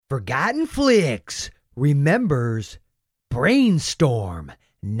Forgotten Flix remembers Brainstorm,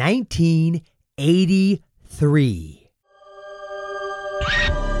 1983.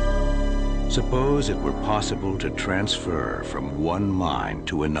 Suppose it were possible to transfer from one mind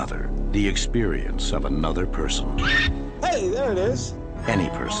to another the experience of another person. Hey, there it is. Any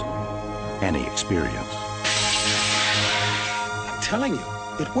person, any experience. I'm telling you,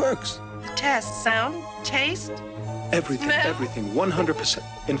 it works. Test, sound, taste, Everything, smell. everything,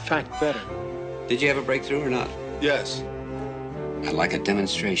 100%. In fact, better. Did you have a breakthrough or not? Yes. I'd like a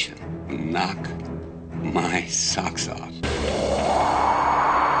demonstration. Knock my socks off.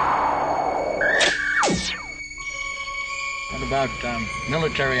 What about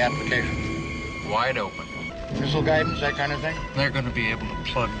military applications? Wide open. Missile guidance, that kind of thing? They're going to be able to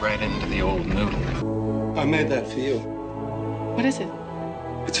plug right into the old noodle. I made that for you. What is it?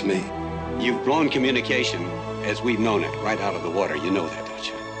 It's me. You've blown communication as we've known it right out of the water. You know that, don't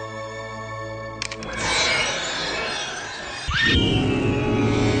you?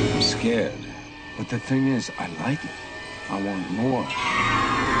 I'm scared. But the thing is, I like it. I want more.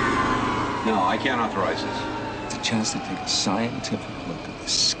 No, I can't authorize this. It's a chance to take a scientific look at the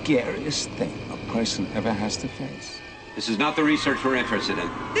scariest thing a person ever has to face. This is not the research we're interested in.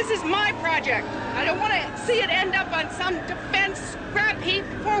 This is my project. I don't want to see it end up on some defense scrap heap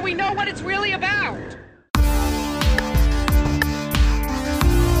before we know what it's really about.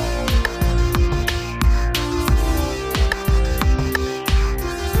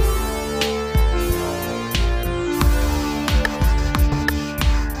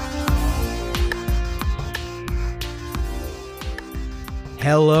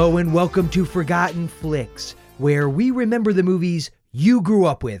 Hello and welcome to Forgotten Flix, where we remember the movies you grew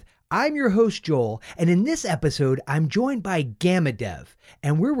up with. I'm your host, Joel, and in this episode, I'm joined by Gamma Dev,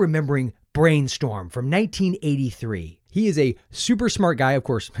 and we're remembering Brainstorm from 1983. He is a super smart guy. Of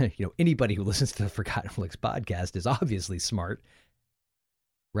course, anybody who listens to the Forgotten Flix podcast is obviously smart,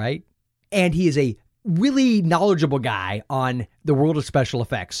 right? And he is a really knowledgeable guy on the world of special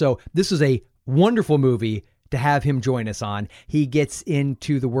effects. So this is a wonderful movie to have him join us on. He gets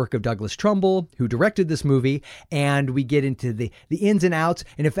into the work of Douglas Trumbull, who directed this movie, and we get into the ins and outs.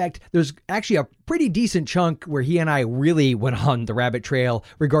 And in fact, there's actually a pretty decent chunk where he and I really went on the rabbit trail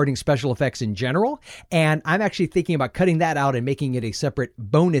regarding special effects in general. And I'm actually thinking about cutting that out and making it a separate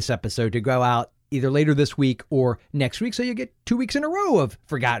bonus episode to go out either later this week or next week. So you get 2 weeks in a row of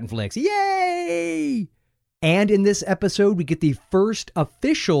Forgotten Flix. Yay! And in this episode, we get the first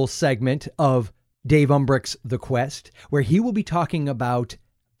official segment of Dave Umbricht's The Quest, where he will be talking about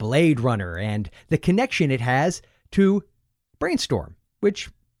Blade Runner and the connection it has to Brainstorm, which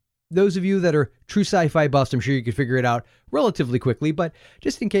those of you that are true sci-fi buffs, I'm sure you could figure it out relatively quickly, but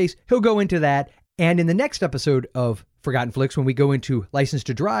just in case, he'll go into that. And in the next episode of Forgotten Flix, when we go into License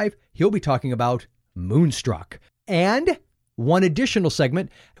to Drive, he'll be talking about Moonstruck. And one additional segment,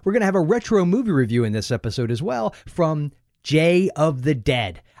 we're going to have a retro movie review in this episode as well from Jay of the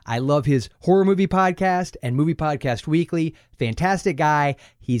Dead. I love his horror movie podcast and movie podcast weekly. Fantastic guy.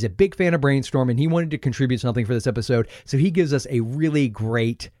 He's a big fan of Brainstorm and he wanted to contribute something for this episode. So he gives us a really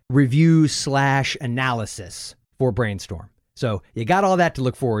great review / analysis for Brainstorm. So you got all that to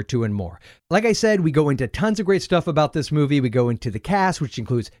look forward to and more. Like I said, we go into tons of great stuff about this movie. We go into the cast, which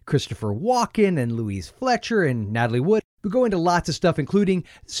includes Christopher Walken and Louise Fletcher and Natalie Wood. We go into lots of stuff, including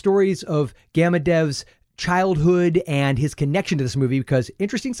stories of Gamma Dev's childhood and his connection to this movie, because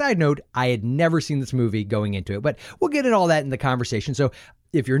interesting side note, I had never seen this movie going into it, but we'll get into all that in the conversation. So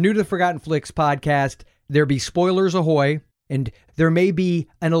if you're new to the Forgotten Flix podcast, there be spoilers ahoy, and there may be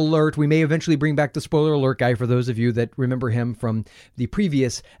an alert. We may eventually bring back the spoiler alert guy for those of you that remember him from the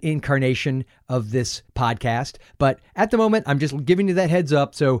previous incarnation of this podcast. But at the moment, I'm just giving you that heads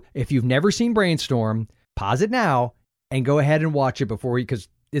up. So if you've never seen Brainstorm, pause it now and go ahead and watch it before because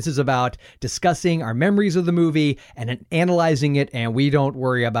this is about discussing our memories of the movie and analyzing it, and we don't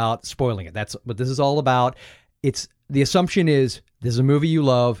worry about spoiling it. That's what this is all about. The assumption is this is a movie you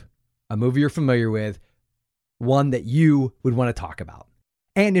love, a movie you're familiar with, one that you would want to talk about.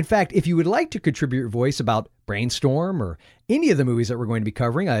 And in fact, if you would like to contribute your voice about Brainstorm or any of the movies that we're going to be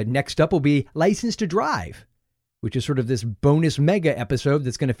covering, next up will be License to Drive, which is sort of this bonus mega episode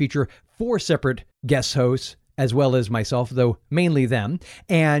that's going to feature 4 separate guest hosts, as well as myself, though mainly them.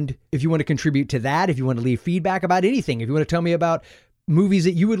 And if you want to contribute to that, if you want to leave feedback about anything, if you want to tell me about movies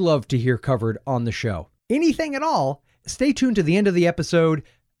that you would love to hear covered on the show, anything at all, stay tuned to the end of the episode.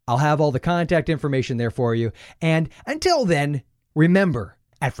 I'll have all the contact information there for you. And until then, remember,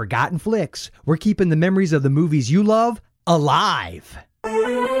 at Forgotten Flix, we're keeping the memories of the movies you love alive.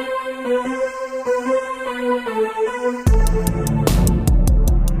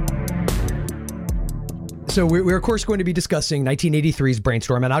 So we're of course going to be discussing 1983's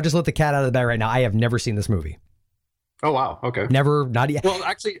Brainstorm, and I'll just let the cat out of the bag right now. I have never seen this movie. Oh, wow. Okay. Never, not yet. Well,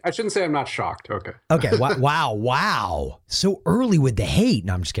 actually, I shouldn't say I'm not shocked. Okay. Okay. Wow. So early with the hate.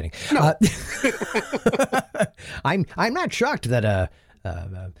 No, I'm just kidding. No. I'm not shocked that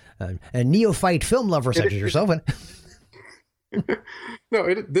a neophyte film lover such as yourself.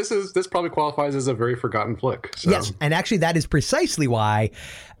 No, this probably qualifies as a very forgotten flick. So. Yes, and actually that is precisely why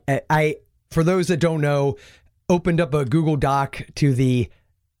I, for those that don't know, opened up a Google Doc to the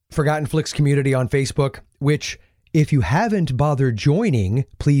Forgotten Flicks community on Facebook, which if you haven't bothered joining,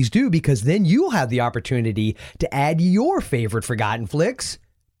 please do, because then you'll have the opportunity to add your favorite Forgotten Flicks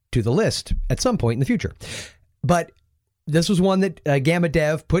to the list at some point in the future. But this was one that Gamma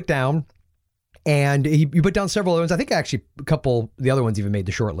Dev put down, and he put down several other ones. I think actually a couple, the other ones even made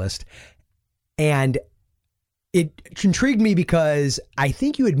the short list. And it intrigued me because I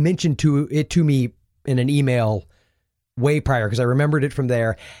think you had mentioned it to me in an email way prior, because I remembered it from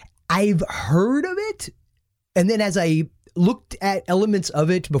there. I've heard of it. And then as I looked at elements of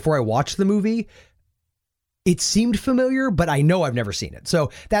it before I watched the movie, it seemed familiar, but I know I've never seen it.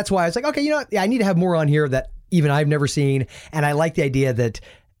 So that's why I was like, okay, you know what? Yeah, I need to have more on here that even I've never seen. And I like the idea that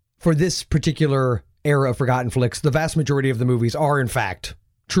for this particular era of Forgotten Flicks, the vast majority of the movies are in fact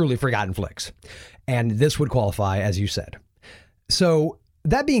truly Forgotten Flicks. And this would qualify, as you said. So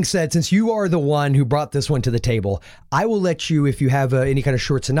that being said, since you are the one who brought this one to the table, I will let you, if you have any kind of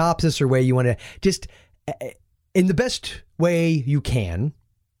short synopsis or way you want to just, in the best way you can,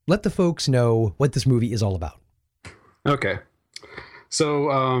 let the folks know what this movie is all about. Okay. So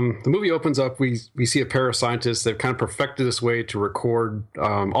the movie opens up, we see a pair of scientists. They've kind of perfected this way to record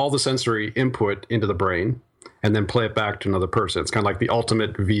all the sensory input into the brain and then play it back to another person. It's kind of like the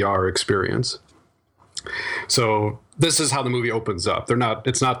ultimate VR experience. So this is how the movie opens up.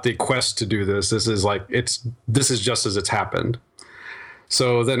 It's not the quest to do this. This is just as it's happened.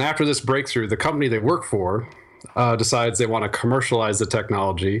 So then after this breakthrough, the company they work for decides they want to commercialize the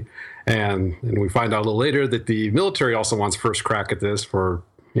technology. And we find out a little later that the military also wants first crack at this for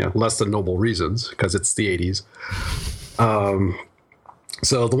less than noble reasons, because it's the 80s.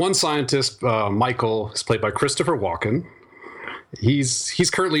 So the one scientist, Michael, is played by Christopher Walken.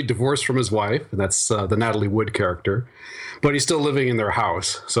 He's currently divorced from his wife, and that's the Natalie Wood character, but he's still living in their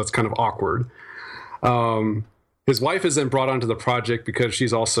house, so it's kind of awkward. His wife is then brought onto the project because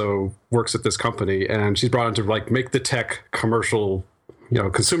she's also works at this company, and she's brought on to make the tech commercial,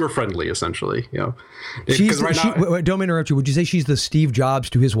 consumer friendly, essentially. Now, don't interrupt you. Would you say she's the Steve Jobs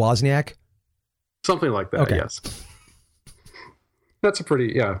to his Wozniak? Something like that. Okay. Yes. That's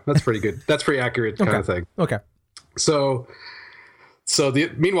pretty good. That's pretty accurate kind of thing. Okay. So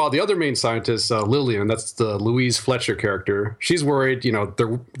meanwhile, the other main scientist, Lillian, that's the Louise Fletcher character. She's worried,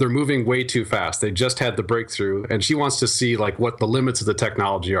 they're moving way too fast. They just had the breakthrough, and she wants to see what the limits of the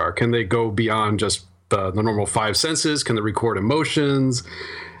technology are. Can they go beyond just the normal 5 senses? Can they record emotions,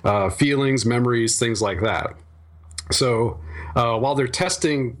 feelings, memories, things like that? So while they're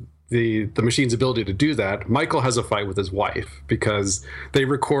testing the machine's ability to do that, Michael has a fight with his wife because they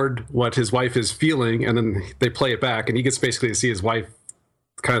record what his wife is feeling, and then they play it back, and he gets basically to see his wife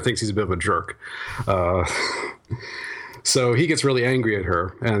kind of thinks he's a bit of a jerk. So he gets really angry at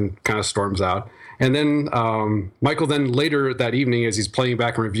her and kind of storms out. And then Michael then later that evening, as he's playing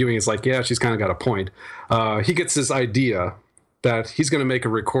back and reviewing, is like, yeah, she's kind of got a point. He gets this idea that he's going to make a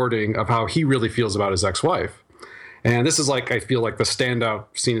recording of how he really feels about his ex-wife. And this is I feel like the standout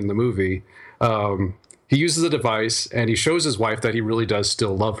scene in the movie. He uses the device and he shows his wife that he really does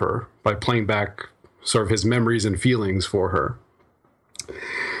still love her by playing back sort of his memories and feelings for her.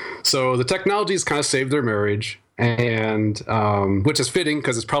 So the technology has kind of saved their marriage, and which is fitting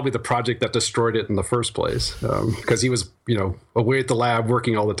because it's probably the project that destroyed it in the first place, because he was, away at the lab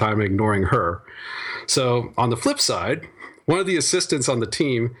working all the time, ignoring her. So on the flip side, one of the assistants on the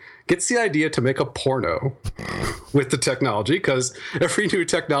team gets the idea to make a porno with the technology, because every new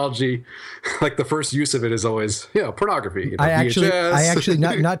technology, the first use of it is always, pornography. I actually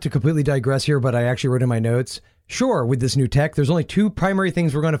not to completely digress here, but I actually wrote in my notes, sure, with this new tech, there's only 2 primary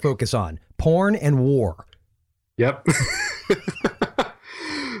things we're going to focus on: porn and war. Yep.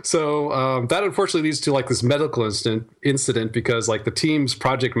 So that unfortunately leads to this medical incident because the team's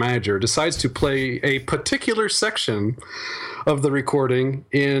project manager decides to play a particular section of the recording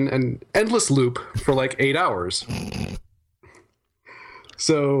in an endless loop for 8 hours.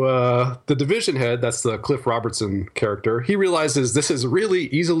 So the division head, that's the Cliff Robertson character, he realizes this is really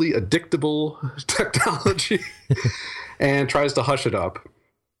easily addictable technology and tries to hush it up.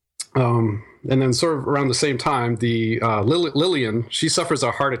 And then sort of around the same time, the Lillian, she suffers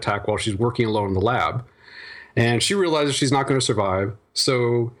a heart attack while she's working alone in the lab. And she realizes she's not going to survive.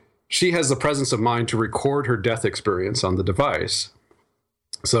 So she has the presence of mind to record her death experience on the device.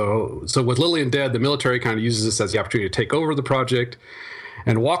 So with Lillian dead, the military kind of uses this as the opportunity to take over the project.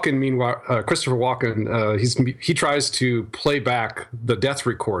 And Walken, meanwhile, Christopher Walken, he tries to play back the death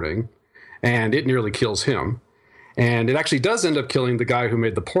recording, and it nearly kills him. And it actually does end up killing the guy who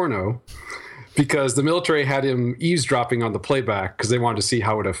made the porno, because the military had him eavesdropping on the playback because they wanted to see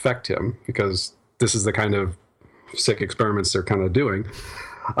how it would affect him, because this is the kind of sick experiments they're kind of doing.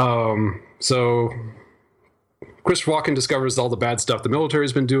 So Christopher Walken discovers all the bad stuff the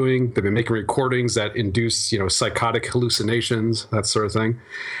military's been doing. They've been making recordings that induce, psychotic hallucinations, that sort of thing.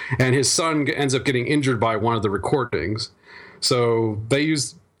 And his son ends up getting injured by one of the recordings. So they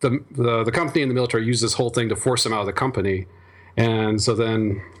use the company and the military use this whole thing to force him out of the company. And so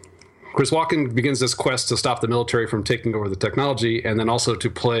then Chris Walken begins this quest to stop the military from taking over the technology, and then also to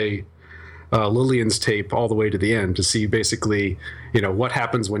play Lillian's tape all the way to the end to see basically, what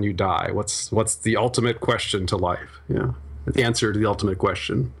happens when you die. What's the ultimate question to life? The answer to the ultimate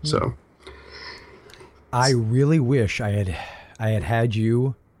question. So, I really wish I had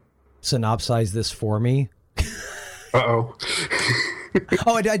you synopsize this for me. Uh-oh.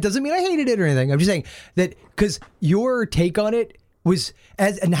 Oh, it doesn't mean I hated it or anything. I'm just saying that because your take on it was,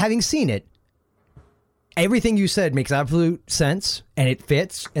 and having seen it, everything you said makes absolute sense, and it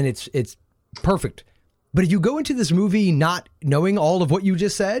fits, and it's perfect. But if you go into this movie not knowing all of what you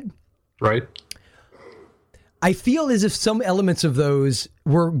just said, right, I feel as if some elements of those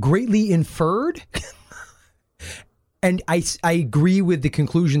were greatly inferred. And I agree with the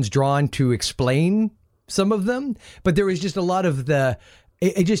conclusions drawn to explain some of them, but there was just a lot of and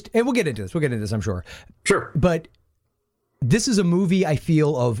we'll get into this, I'm sure. Sure. But this is a movie, I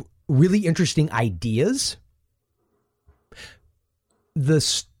feel, of really interesting ideas. The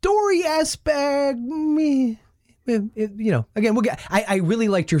story aspect, again, we'll get. I really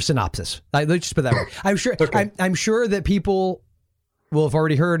liked your synopsis. Let's just put that way. I'm sure. Okay. I'm sure that people will have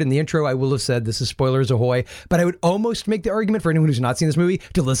already heard in the intro. I will have said this is spoilers ahoy, but I would almost make the argument for anyone who's not seen this movie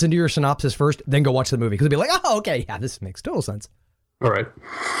to listen to your synopsis first, then go watch the movie, because it'll be like, oh, okay, yeah, this makes total sense. All right.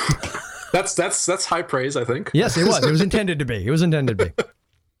 That's high praise, I think. Yes, it was. It was intended to be.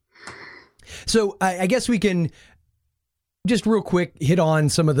 So I guess we can just real quick hit on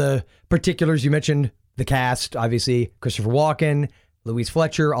some of the particulars. You mentioned the cast, obviously, Christopher Walken, Louise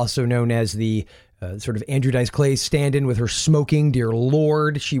Fletcher, also known as the sort of Andrew Dice Clay stand-in with her smoking. Dear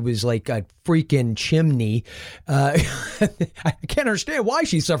Lord, she was like a freaking chimney. I can't understand why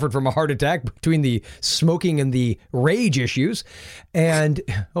she suffered from a heart attack between the smoking and the rage issues. And,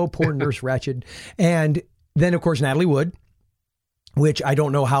 oh, poor Nurse Ratched. And then, of course, Natalie Wood, which I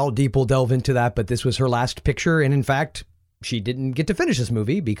don't know how deep we'll delve into that, but this was her last picture. And in fact, she didn't get to finish this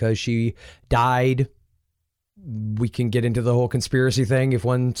movie because she died. We can get into the whole conspiracy thing if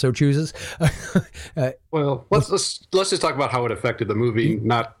one so chooses. Well, let's just talk about how it affected the movie,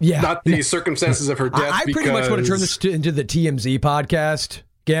 not the circumstances of her death. I pretty much want to turn this into the TMZ podcast.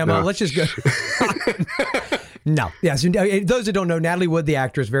 Gamma, no. Let's just go. No. Yes. Those that don't know, Natalie Wood, the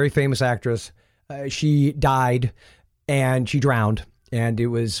actress, very famous actress, she died and she drowned. And it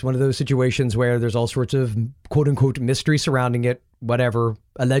was one of those situations where there's all sorts of quote unquote mystery surrounding it, whatever,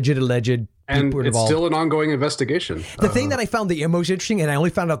 alleged. And it's still an ongoing investigation. The thing that I found the most interesting, and I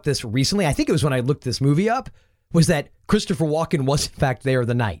only found out this recently, I think it was when I looked this movie up, was that Christopher Walken was in fact there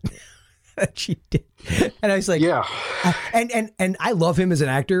the night. She did. And I was like, yeah. And I love him as an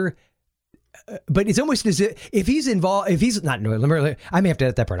actor, but it's almost as if he's involved, if he's not, no, I may have to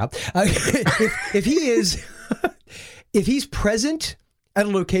edit that part out. If he is, if he's present at a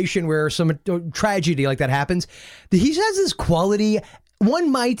location where some tragedy like that happens, he has this quality.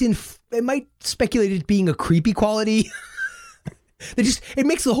 One might speculate it being a creepy quality. It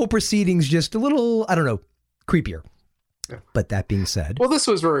makes the whole proceedings just a little, I don't know, creepier. Yeah. But that being said, well, this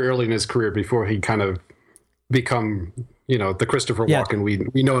was very early in his career before he kind of become, the Christopher Walken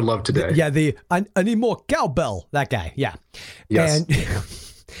we know and love today. I need more cowbell. That guy, yeah. Yes. And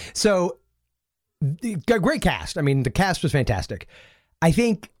so, great cast. I mean, the cast was fantastic. I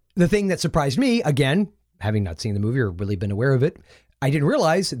think the thing that surprised me, again, having not seen the movie or really been aware of it, I didn't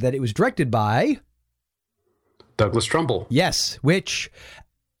realize that it was directed by Douglas Trumbull. Yes, which,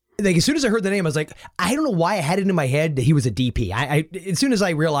 like, as soon as I heard the name, I was like, I don't know why I had it in my head that he was a DP. I as soon as I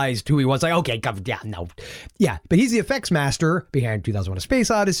realized who he was, like, okay, but he's the effects master behind 2001: A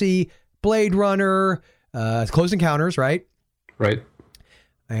Space Odyssey, Blade Runner, Close Encounters, right? Right.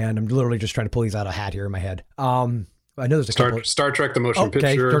 And I'm literally just trying to pull these out of a hat here in my head. I know there's a Star Trek: The Motion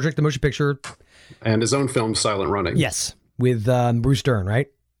Picture. Star Trek: The Motion Picture, and his own film Silent Running. Yes. With Bruce Dern, right?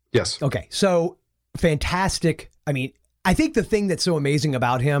 Yes. Okay. So fantastic. I mean, I think the thing that's so amazing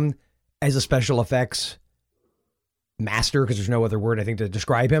about him as a special effects master, because there's no other word I think to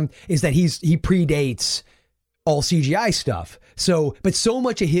describe him, is that he predates all CGI stuff. So, but so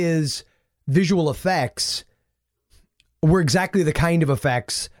much of his visual effects were exactly the kind of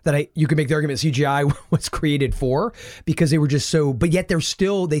effects that you could make the argument CGI was created for, because they were just so, but yet they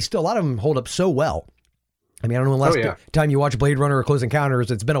still, a lot of them hold up so well. I mean, I don't know the last time you watch Blade Runner or Close Encounters,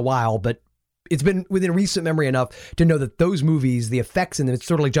 it's been a while, but it's been within recent memory enough to know that those movies, the effects in them, it's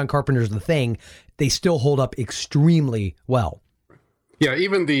sort of like John Carpenter's The Thing, they still hold up extremely well. Yeah,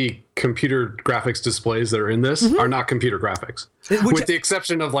 even the computer graphics displays that are in this are not computer graphics, with the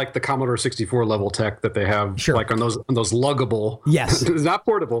exception of like the Commodore 64 level tech that they have, like on those luggable, not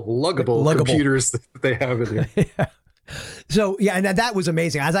portable, luggable computers that they have in here. Yeah. So yeah, and that was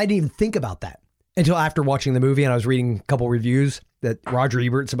amazing. As I didn't even think about that until after watching the movie, and I was reading a couple reviews that Roger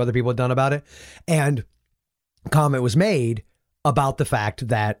Ebert and some other people had done about it, and a comment was made about the fact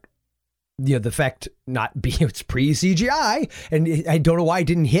that, you know, the effect not being, it's pre-CGI, and I don't know why it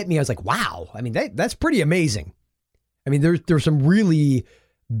didn't hit me. I was like, wow, I mean, that's pretty amazing. I mean, there's some really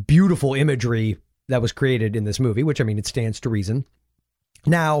beautiful imagery that was created in this movie, which, I mean, it stands to reason.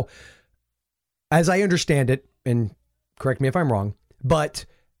 Now, as I understand it, and correct me if I'm wrong, but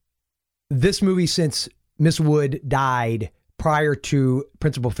this movie, since Miss Wood died prior to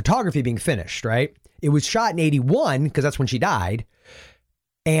principal photography being finished, right? It was shot in 81, because that's when she died.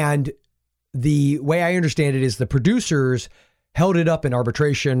 And the way I understand it is the producers held it up in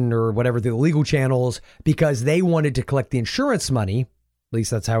arbitration or whatever, the legal channels, because they wanted to collect the insurance money. At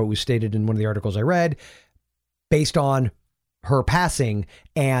least that's how it was stated in one of the articles I read, based on her passing.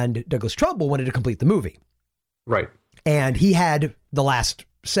 And Douglas Trumbull wanted to complete the movie. Right. And he had the last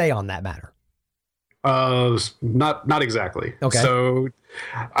say on that matter. Not exactly. Okay. So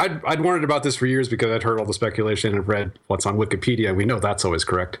I'd wondered about this for years because I'd heard all the speculation and read what's on Wikipedia. We know that's always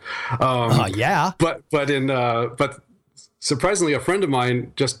correct. Yeah. But surprisingly, a friend of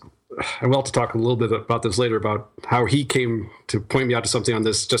mine I will have to talk a little bit about this later, about how he came to point me out to something on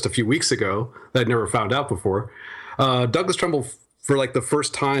this just a few weeks ago that I'd never found out before. Douglas Trumbull, for like the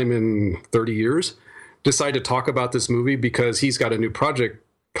first time in 30 years, decided to talk about this movie because he's got a new project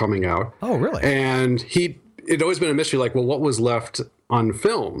coming out. Oh, really? And it'd always been a mystery, like, well, what was left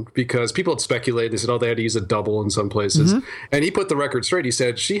unfilmed? Because people had speculated, they said, oh, they had to use a double in some places. And he put the record straight. He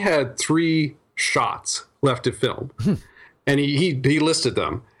said she had 3 shots left to film. And he listed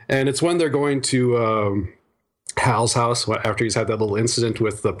them. And it's when they're going to Hal's house after he's had that little incident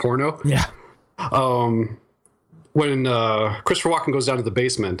with the porno. Yeah. When Christopher Walken goes down to the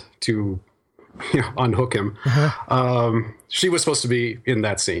basement to unhook him. She was supposed to be in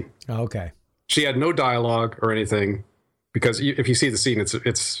that scene. Oh, okay. She had no dialogue or anything, because if you see the scene,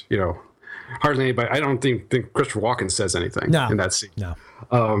 it's hardly anybody. I don't think Christopher Walken says anything in that scene. No.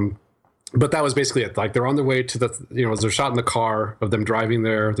 But that was basically it. Like, they're on their way to there's a shot in the car of them driving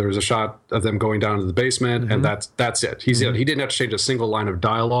there. There was a shot of them going down to the basement, and that's it. He didn't have to change a single line of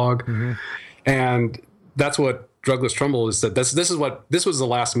dialogue, and that's what Douglas Trumbull is that this was the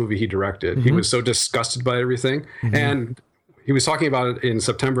last movie he directed. He was so disgusted by everything, and he was talking about it in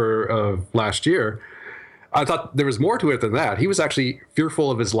September of last year. I thought there was more to it than that. He was actually fearful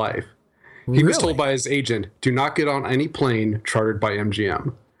of his life. He was told by his agent to not get on any plane chartered by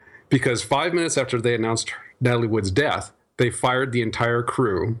MGM, because 5 minutes after they announced Natalie Wood's death, they fired the entire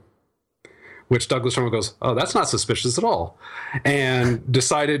crew, which Douglas Trumbull goes, oh, that's not suspicious at all, and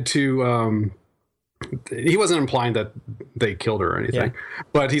decided to he wasn't implying that they killed her or anything,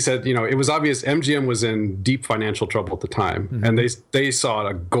 but he said, it was obvious MGM was in deep financial trouble at the time, and they saw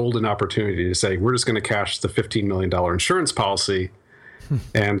a golden opportunity to say, we're just going to cash the $15 million insurance policy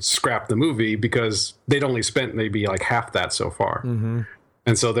and scrap the movie, because they'd only spent maybe like half that so far.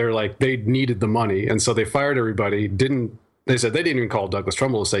 And so they're like, they needed the money, and so they fired everybody. They said they didn't even call Douglas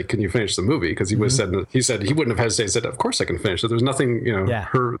Trumbull to say, can you finish the movie? Because he said he wouldn't have hesitated. He said, of course I can finish it. There's nothing,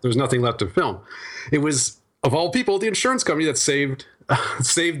 there's nothing left to film. It was, of all people, the insurance company that saved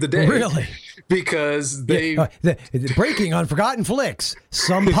the day. Really? Because they... breaking on Forgotten Flix.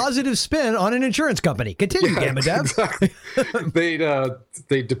 Some positive spin on an insurance company. Continue, Gamma Dev. Exactly.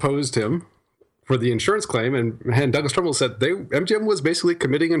 They deposed him for the insurance claim, and Douglas Trumbull said MGM was basically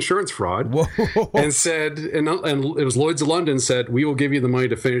committing insurance fraud. Whoa. And said, and it was Lloyd's of London said, we will give you the money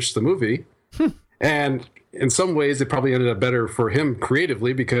to finish the movie. And in some ways, it probably ended up better for him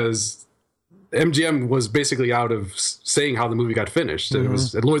creatively, because MGM was basically out of saying how the movie got finished. It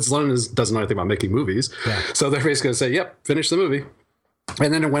was Lloyd's of London doesn't know anything about making movies, so they're basically going to say, yep, finish the movie.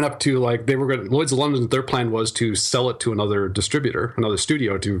 And then it went up to Lloyd's of London. Their plan was to sell it to another distributor, another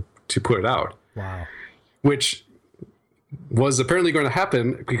studio to put it out. Wow. Which was apparently going to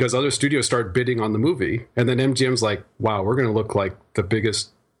happen because other studios started bidding on the movie. And then MGM's like, wow, we're going to look like the biggest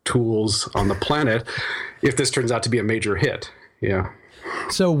tools on the planet if this turns out to be a major hit. Yeah.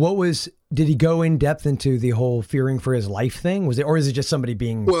 So did he go in depth into the whole fearing for his life thing? Or is it just somebody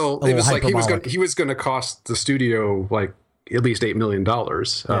being it was like he was going to cost the studio like at least $8 million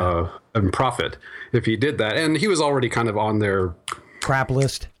in profit if he did that. And he was already kind of on their crap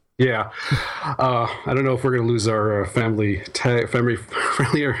list. Yeah. I don't know if we're going to lose our family friendly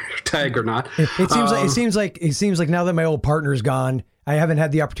tag or not. It seems like now that my old partner's gone, I haven't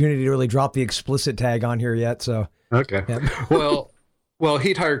had the opportunity to really drop the explicit tag on here yet. So, okay. Yeah. Well,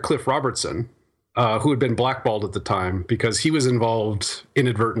 he'd hired Cliff Robertson, who had been blackballed at the time because he was involved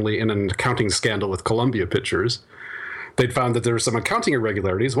inadvertently in an accounting scandal with Columbia Pictures. They'd found that there were some accounting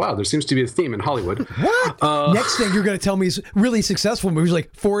irregularities. Wow, there seems to be a theme in Hollywood. What? Next thing you're going to tell me is really successful movies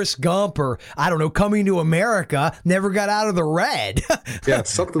like Forrest Gump or, I don't know, Coming to America never got out of the red.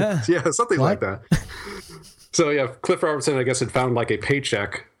 something like that. So yeah, Cliff Robertson, I guess, had found like a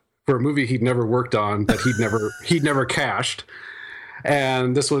paycheck for a movie he'd never worked on that he'd never cashed.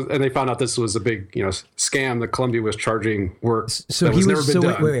 And they found out this was a big, scam that Columbia was charging work that was never been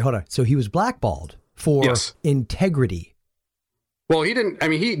done. Wait, hold on. So he was blackballed for integrity. Well, he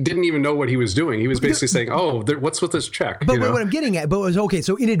didn't even know what he was doing. He was basically saying, what's with this check? But what I'm getting at, it was okay.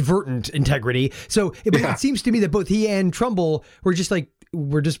 So inadvertent integrity. So it seems to me that both he and Trumbull were just like,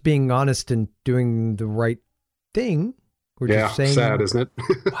 we're just being honest and doing the right thing. We're just saying, sad, isn't it?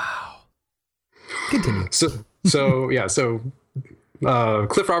 Wow. Continue. So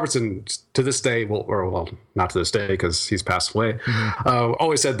Cliff Robertson, to this day, well, not to this day because he's passed away,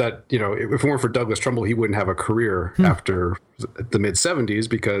 always said that, if it weren't for Douglas Trumbull, he wouldn't have a career after the mid 70s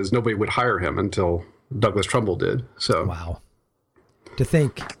because nobody would hire him until Douglas Trumbull did. So wow.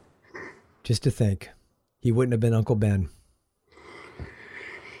 Just to think, he wouldn't have been Uncle Ben.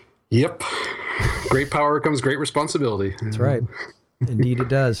 Yep. Great power comes great responsibility. That's right. Indeed it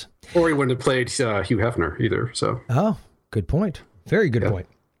does. Or he wouldn't have played Hugh Hefner either. So. Oh, good point. Very good point.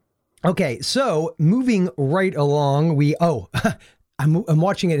 Okay, so moving right along, I'm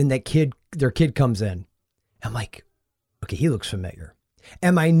watching it and their kid comes in. I'm like, okay, he looks familiar.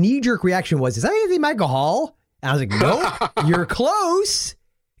 And my knee-jerk reaction was, is that Anthony Michael Hall? And I was like, nope, you're close.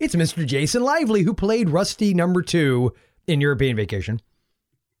 It's Mr. Jason Lively, who played Rusty number 2 in European Vacation.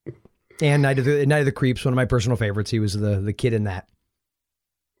 And Night of the Creeps, one of my personal favorites. He was the kid in that.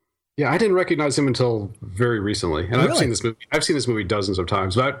 Yeah, I didn't recognize him until very recently, and I've seen this movie dozens of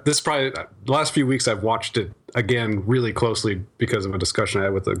times. But the last few weeks I've watched it again really closely because of a discussion I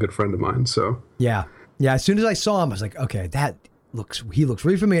had with a good friend of mine. So yeah. As soon as I saw him, I was like, okay, he looks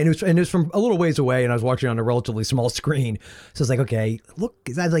really familiar, and it was from a little ways away, and I was watching on a relatively small screen. So I was like, okay, look,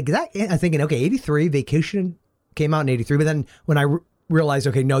 is that? I'm thinking, okay, 83 Vacation came out in 83, but then when I realized,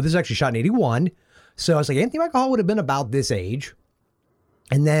 okay, no, this is actually shot in 81. So I was like, Anthony Michael Hall would have been about this age.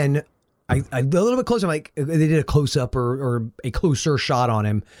 And then I a little bit closer, I'm like, they did a close up or a closer shot on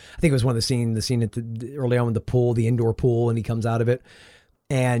him. I think it was one of the scene at early on in the pool, the indoor pool, and he comes out of it.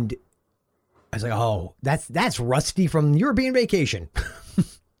 And I was like, oh, that's Rusty from European Vacation,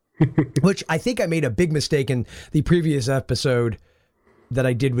 which I think I made a big mistake in the previous episode that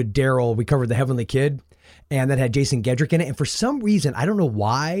I did with Daryl. We covered The Heavenly Kid, and that had Jason Gedrick in it. And for some reason, I don't know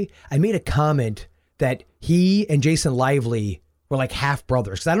why, I made a comment that he and Jason Lively were like half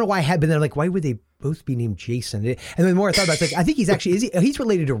brothers. Because I don't know why I had been there. Like, why would they both be named Jason? And then the more I thought about it, I think he's actually, he's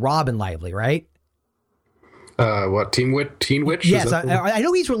related to Robin Lively, right? Teen Witch? Yes, I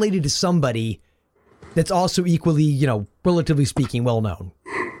know he's related to somebody that's also equally, relatively speaking, well known.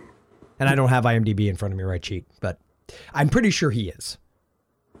 And I don't have IMDb in front of me, right, cheat, but I'm pretty sure he is.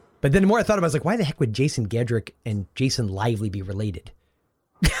 But then the more I thought about it, I was like, why the heck would Jason Gedrick and Jason Lively be related?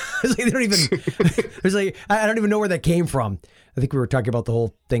 It's like, they don't even, it's like, I don't even know where that came from. I think we were talking about the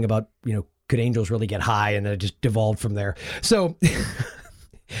whole thing about, could angels really get high? And then it just devolved from there. So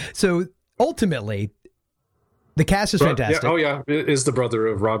ultimately, the cast is fantastic. Yeah, it is the brother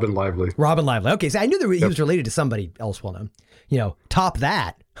of Robin Lively. Robin Lively. Okay, so I knew that he was related to somebody else well known. Top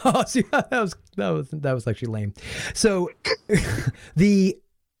that. Oh, see, that was actually lame. So the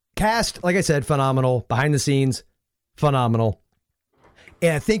cast, like I said, phenomenal. Behind the scenes, phenomenal.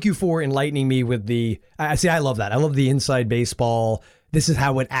 And thank you for enlightening me with I love that. I love the inside baseball. This is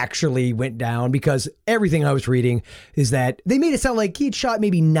how it actually went down, because everything I was reading is that they made it sound like he had shot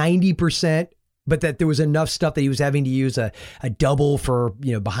maybe 90%, but that there was enough stuff that he was having to use a double for,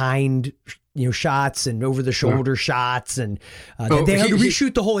 behind, shots and over the shoulder shots. And they had to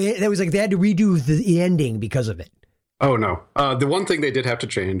reshoot the whole, that was like, they had to redo the ending because of it. Oh no. The one thing they did have to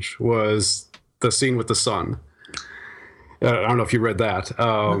change was the scene with the sun. I don't know if you read that,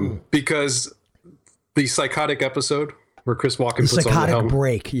 because the psychotic episode where Chris Walken puts on the helmet. Psychotic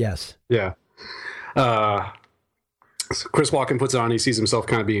break, yes. Yeah. So Chris Walken puts it on. He sees himself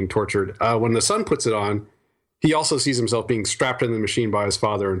kind of being tortured. When the son puts it on, he also sees himself being strapped in the machine by his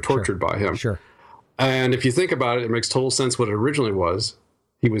father and tortured by him. Sure. And if you think about it, it makes total sense what it originally was.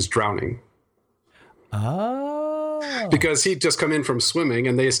 He was drowning. Oh. Because he'd just come in from swimming,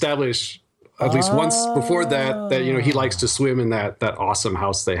 and they establish at least once before that you know, he likes to swim in that awesome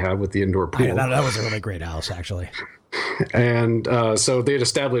house they have with the indoor pool. Yeah, that was a really great house, actually. And so they'd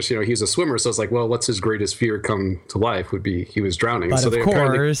established, you know, he's a swimmer. So it's like, well, what's his greatest fear come to life would be he was drowning. But so of they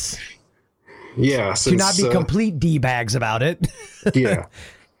course, yeah, to not be complete D-bags about it. Yeah.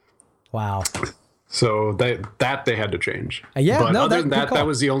 Wow. So that they had to change. Yeah, but no, other than that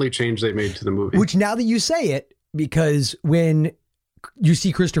was the only change they made to the movie. Which, now that you say it, because when you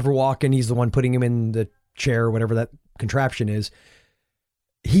see Christopher Walken, he's the one putting him in the chair, whatever that contraption is.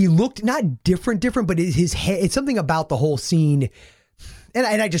 He looked not different, but his head, it's something about the whole scene. And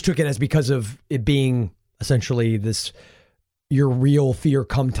I just took it as because of it being essentially this, your real fear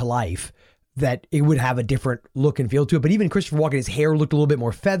come to life, that it would have a different look and feel to it. But even Christopher Walken, his hair looked a little bit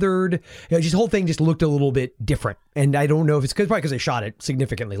more feathered. You know, just the whole thing just looked a little bit different. And I don't know if it's probably because they shot it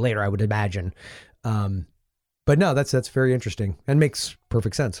significantly later, I would imagine. But no, that's very interesting and makes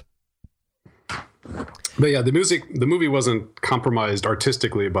perfect sense. But yeah, the movie wasn't compromised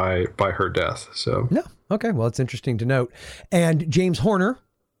artistically by her death. So no. Okay. Well, it's interesting to note. And James Horner,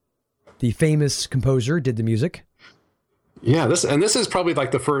 the famous composer, did the music. Yeah, this is probably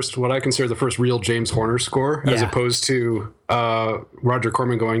like what I consider the first real James Horner score, as opposed to Roger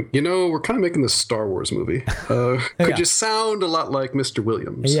Corman going, you know, we're kind of making this Star Wars movie. Could you sound a lot like Mr.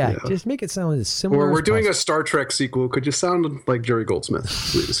 Williams? Yeah, just make it sound as similar. Or we're doing a Star Trek sequel. Could you sound like Jerry Goldsmith,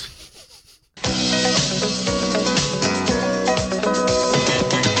 please?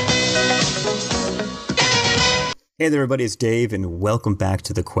 Hey there, everybody, it's Dave, and welcome back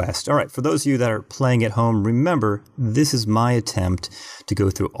to The Quest. All right, for those of you that are playing at home, remember, this is my attempt to go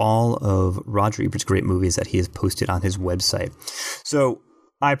through all of Roger Ebert's great movies that he has posted on his website. So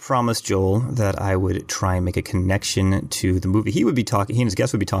I promised Joel that I would try and make a connection to the movie he and his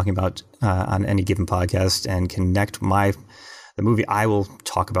guests would be talking about on any given podcast, and connect the movie I will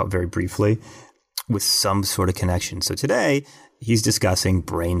talk about very briefly with some sort of connection. So today, he's discussing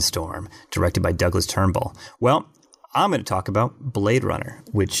Brainstorm, directed by Douglas Turnbull. Well, I'm going to talk about Blade Runner,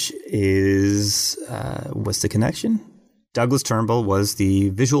 which is, what's the connection? Douglas Turnbull was the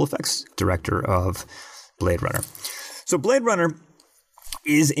visual effects director of Blade Runner. So Blade Runner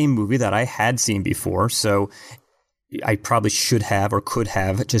is a movie that I had seen before, so I probably should have or could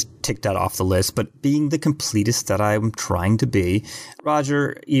have just ticked that off the list. But being the completist that I'm trying to be,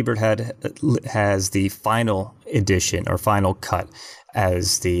 Roger Ebert has the final edition or final cut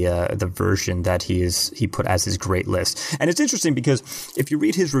as the version that he put as his great list. And it's interesting because if you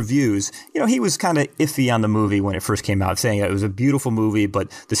read his reviews, you know, he was kind of iffy on the movie when it first came out, saying that it was a beautiful movie, but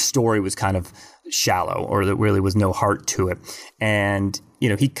the story was kind of shallow, or there really was no heart to it. And, you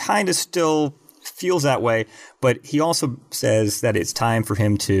know, he kind of still feels that way, but he also says that it's time for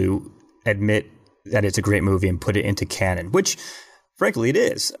him to admit that it's a great movie and put it into canon, which frankly it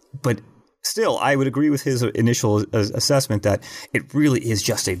is. But still, I would agree with his initial assessment that it really is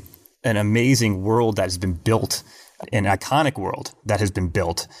just an amazing world that has been built, an iconic world that has been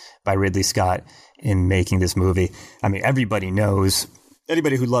built by Ridley Scott in making this movie. I mean, anybody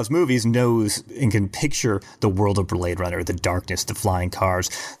who loves movies knows and can picture the world of Blade Runner, the darkness, the flying cars,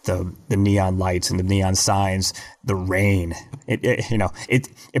 the neon lights and the neon signs, the rain.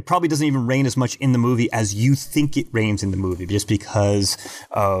 It probably doesn't even rain as much in the movie as you think it rains in the movie, just because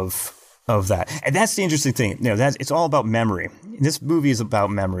of that. And that's the interesting thing. You know, it's all about memory. This movie is about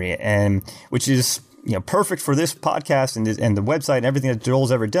memory, and which is, you know, perfect for this podcast and the website and everything that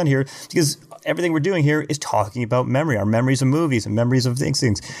Joel's ever done here, because everything we're doing here is talking about memory, our memories of movies and memories of things.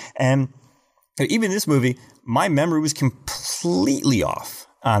 And even in this movie, my memory was completely off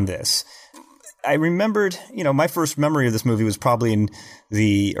on this. I remembered, you know, my first memory of this movie was probably in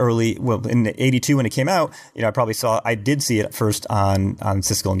in 82 when it came out. You know, I did see it first on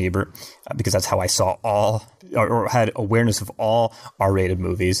Siskel and Ebert, because that's how I saw or had awareness of all R-rated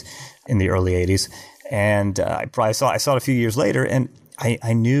movies in the early 80s. And I saw it a few years later, and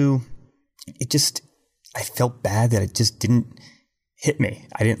I knew I felt bad that it just didn't hit me.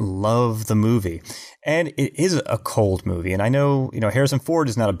 I didn't love the movie. And it is a cold movie. And I know, you know, Harrison Ford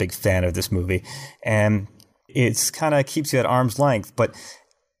is not a big fan of this movie. And it's kind of keeps you at arm's length. But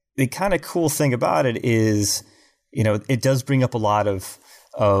the kind of cool thing about it is, you know, it does bring up a lot of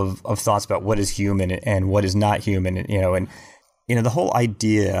of thoughts about what is human and what is not human, and the whole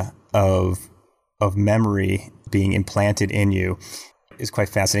idea of memory being implanted in you is quite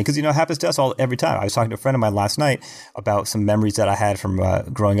fascinating because, it happens to us every time. I was talking to a friend of mine last night about some memories that I had from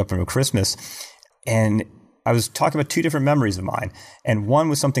growing up from Christmas. And I was talking about two different memories of mine. And one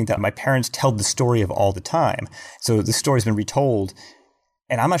was something that my parents tell the story of all the time. So the story's been retold.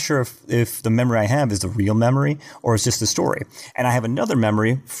 And I'm not sure if the memory I have is the real memory or it's just the story. And I have another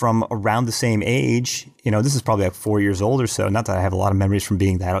memory from around the same age. This is probably like 4 years old or so. Not that I have a lot of memories from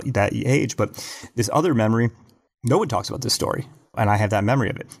being that age, but this other memory, no one talks about this story. And I have that memory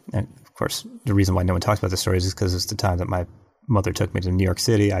of it. And of course, the reason why no one talks about this story is because it's the time that my mother took me to New York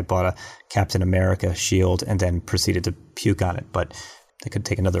City. I bought a Captain America shield and then proceeded to puke on it. But that could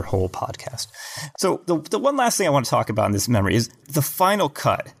take another whole podcast. So the one last thing I want to talk about in this memory is the final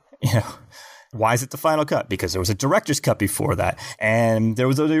cut. Why is it the final cut? Because there was a director's cut before that, and there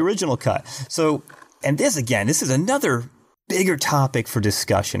was the original cut. So, and this is another bigger topic for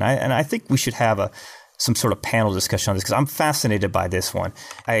discussion. I think we should have some sort of panel discussion on this because I'm fascinated by this one.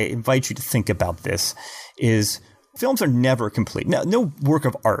 I invite you to think about this. Films are never complete. No work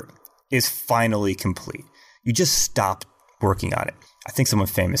of art is finally complete. You just stop working on it. I think someone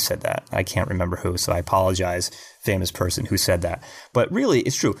famous said that. I can't remember who, so I apologize, famous person who said that. But really,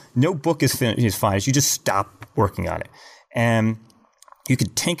 it's true. No book is finished. You just stop working on it. And you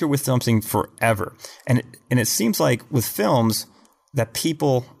could tinker with something forever. And it seems like with films that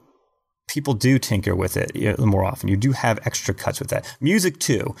people do tinker with it more often. You do have extra cuts with that. Music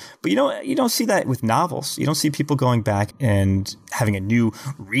too. But you don't see that with novels. You don't see people going back and having a new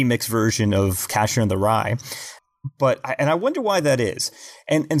remix version of Catcher in the Rye. But I wonder why that is.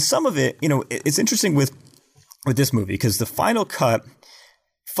 And some of it, it's interesting with this movie because the final cut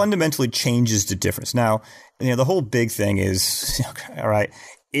fundamentally changes the difference. Now, the whole big thing is, all right,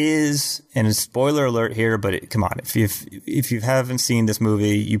 and a spoiler alert here, but come on, if you haven't seen this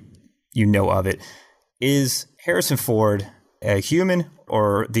movie, you know of it. Is Harrison Ford a human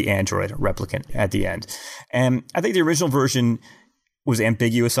or the android replicant at the end? And I think the original version was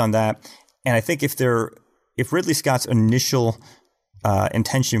ambiguous on that. And I think if Ridley Scott's initial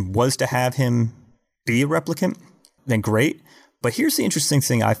intention was to have him be a replicant, then great. But here's the interesting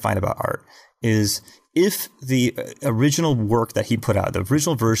thing I find about art is if the original work that he put out, the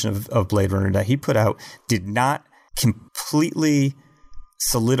original version of Blade Runner that he put out did not completely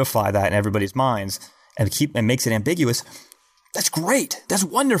solidify that in everybody's minds and makes it ambiguous, that's great. That's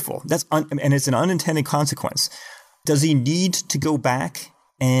wonderful. And it's an unintended consequence. Does he need to go back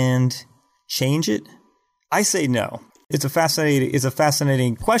and change it? I say no. It's a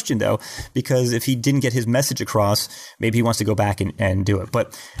fascinating question, though, because if he didn't get his message across, maybe he wants to go back and do it.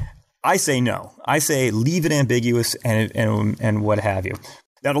 But I say no. I say leave it ambiguous and what have you.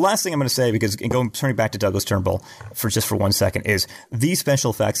 Now, the last thing I'm going to say, because turning back to Douglas Turnbull for 1 second, is these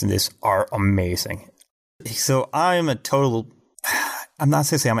special effects in this are amazing. So I'm I'm not going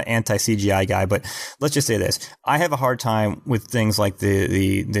to say I'm an anti-CGI guy, but let's just say this. I have a hard time with things like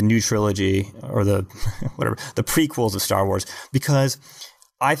the new trilogy or the prequels of Star Wars because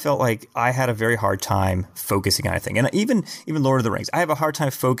I felt like I had a very hard time focusing on anything. And even Lord of the Rings, I have a hard time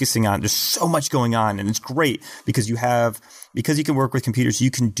focusing on. There's so much going on, and it's great because you can work with computers,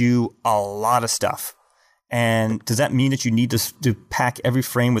 you can do a lot of stuff. And does that mean that you need to pack every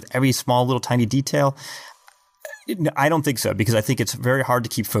frame with every small little tiny detail? I don't think so, because I think it's very hard to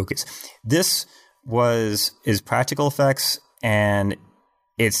keep focus. This is practical effects, and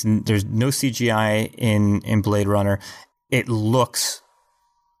there's no CGI in Blade Runner. It looks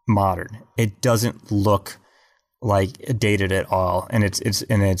modern. It doesn't look like dated at all, and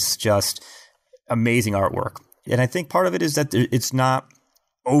it's just amazing artwork. And I think part of it is that it's not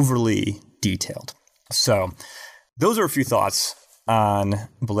overly detailed. So those are a few thoughts on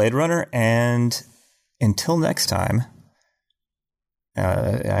Blade Runner, and until next time,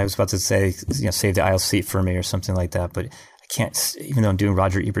 I was about to say, save the aisle seat for me or something like that, but I can't, even though I'm doing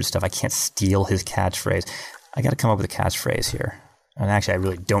Roger Ebert stuff, I can't steal his catchphrase. I got to come up with a catchphrase here. And actually, I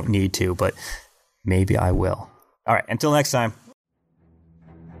really don't need to, but maybe I will. All right, until next time.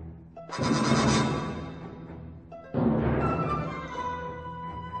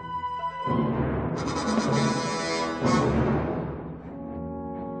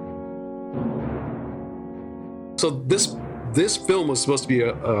 So this film was supposed to be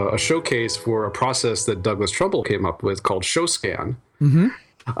a showcase for a process that Douglas Trumbull came up with called ShowScan,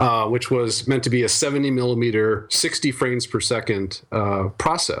 which was meant to be a 70 millimeter, 60 frames per second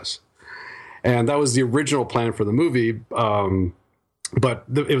process. And that was the original plan for the movie. but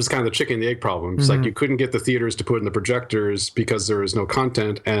it was kind of the chicken and the egg problem. It's like you couldn't get the theaters to put in the projectors because there was no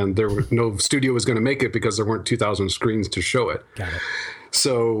content, and no studio was going to make it because there weren't 2,000 screens to show it. Got it.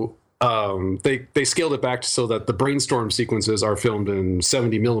 So they scaled it back so that the Brainstorm sequences are filmed in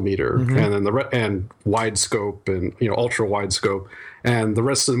 70 millimeter and then and wide scope and ultra wide scope, and the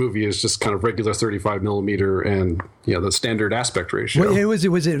rest of the movie is just kind of regular 35 millimeter and the standard aspect ratio. Well, was it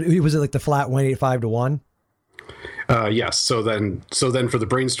like the flat 185:1? Yes. So then for the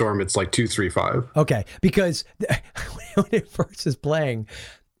Brainstorm, it's like 2:3:5. Okay, because when it first is playing,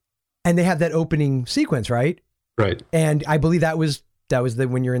 and they have that opening sequence, right? Right. And I believe that was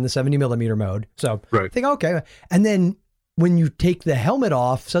when you're in the 70 millimeter mode. So right. I think, okay. And then when you take the helmet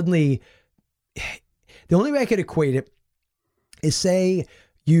off, suddenly the only way I could equate it is, say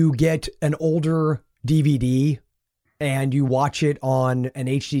you get an older DVD and you watch it on an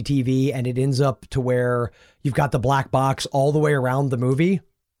HD TV and it ends up to where you've got the black box all the way around the movie.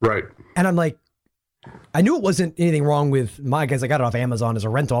 Right. And I'm like, I knew it wasn't anything wrong with my guys. I got it off Amazon as a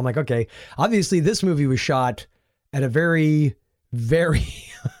rental. I'm like, okay, obviously this movie was shot at a very, very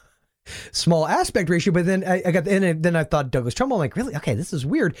small aspect ratio. But then then I thought Douglas Trumbull. I'm like, really? Okay, this is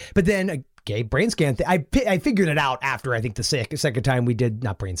weird. But then, okay, brain scan. I figured it out after I think the second time we did,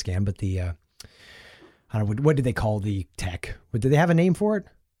 not brain scan, but the I don't know, what did they call the tech? Did they have a name for it?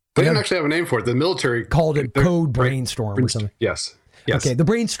 They didn't actually have a name for it. The military called it Code Brainstorm or something. Yes. Okay, the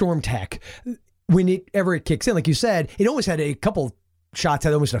Brainstorm tech. Whenever it kicks in, like you said, it almost had a couple shots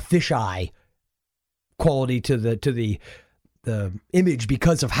had almost a fisheye quality to the image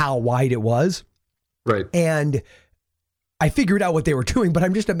because of how wide it was. Right. And I figured out what they were doing, but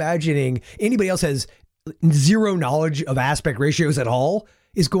I'm just imagining anybody else has zero knowledge of aspect ratios at all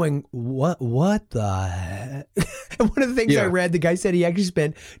is going, what the heck? And one of the things I read, the guy said he actually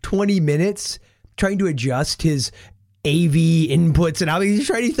spent 20 minutes trying to adjust his AV inputs, and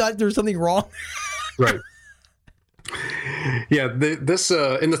he thought there was something wrong. Right. Yeah, this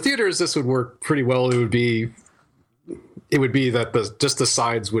in the theaters, this would work pretty well. It would be that just the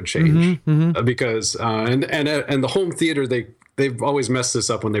sides would change because and the home theater they've always messed this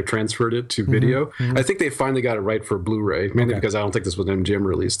up when they've transferred it to video. I think they finally got it right for Blu-ray, mainly because I don't think this was an MGM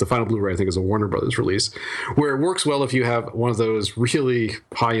release. The final Blu-ray I think is a Warner Brothers release, where it works well if you have one of those really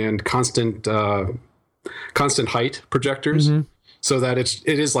high-end constant height projectors, so that it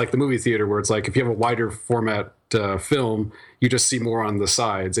is like the movie theater where it's like if you have a wider format film, you just see more on the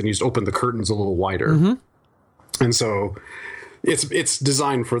sides and you just open the curtains a little wider. And so it's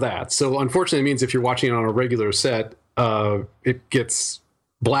designed for that. So unfortunately, it means if you're watching it on a regular set, it gets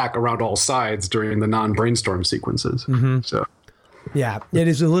black around all sides during the non-Brainstorm sequences. So yeah, it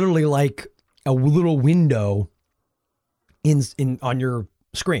is literally like a little window in on your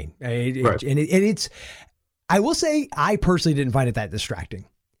screen. Right. And it's, I will say, I personally didn't find it that distracting.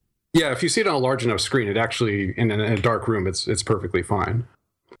 Yeah, if you see it on a large enough screen, it actually in a dark room, it's perfectly fine.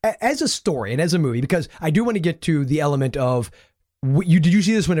 As a story and as a movie, because I do want to get to the element of did you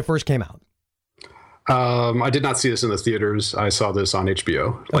see this when it first came out? I did not see this in the theaters. I saw this on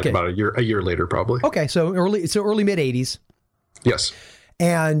HBO, about a year later, probably. Okay, so early mid 80s. Yes.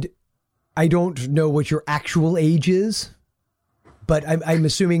 And I don't know what your actual age is, but I'm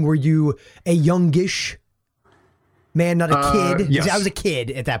assuming, were you a youngish man, not a kid? Yes. I was a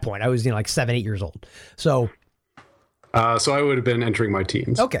kid at that point. I was like 7, 8 years old. So I would have been entering my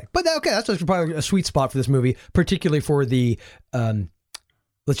teens. Okay, but that's probably a sweet spot for this movie, particularly for the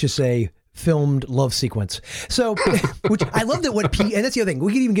let's just say filmed love sequence. So, which I love that and that's the other thing.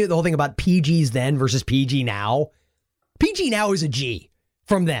 We can even get the whole thing about PGs then versus PG now. PG now is a G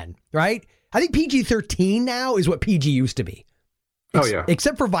from then, right? I think PG-13 now is what PG used to be. Oh yeah.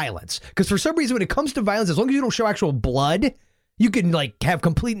 Except for violence, because for some reason when it comes to violence, as long as you don't show actual blood, you can have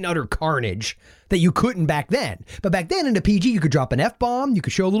complete and utter carnage that you couldn't back then. But back then in a PG, you could drop an F-bomb, you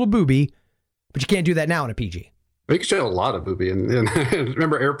could show a little boobie, but you can't do that now in a PG. You could show a lot of boobie. And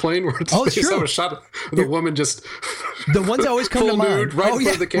remember Airplane? Where it's true. A shot of the woman just... The ones that always come to mind. Right in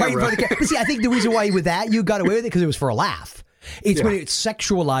front of the camera. Right in front of the camera. But see, I think the reason why with that, you got away with it because it was for a laugh. It's when it's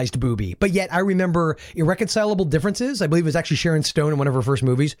sexualized boobie. But yet I remember Irreconcilable Differences. I believe it was actually Sharon Stone in one of her first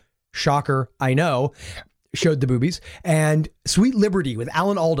movies. Shocker, I know. Showed the boobies. And Sweet Liberty with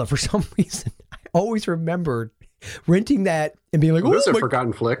Alan Alda, for some reason, I always remembered renting that and being like, those are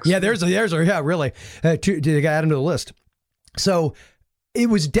forgotten flicks. Yeah, there's really. They got added to the list. So it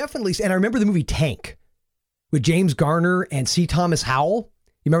was definitely, and I remember the movie Tank with James Garner and C. Thomas Howell.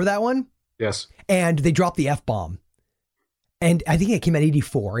 You remember that one? Yes. And they dropped the F-bomb. And I think it came out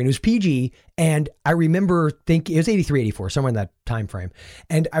 84 and it was PG. And I remember thinking it was 83, 84, somewhere in that time frame.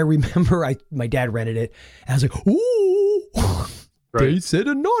 And I remember my dad rented it and I was like, ooh, They said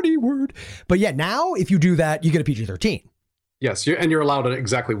a naughty word. But yeah, now if you do that, you get a PG-13. Yes, you're allowed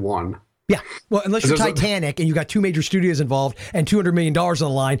exactly one. Yeah, well, unless you're Titanic and you got 2 major studios involved and $200 million on the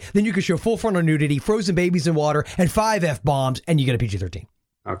line, then you can show full frontal nudity, frozen babies in water, and 5 F-bombs, and you get a PG-13.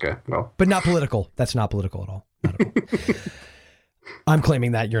 Okay, well. But not political. That's not political at all. Not at all. I'm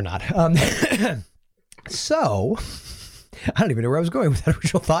claiming that you're not. So, I don't even know where I was going with that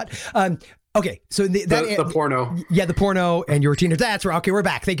original thought. Okay, so the porno. Yeah, the porno and your teenager. That's right. Okay, we're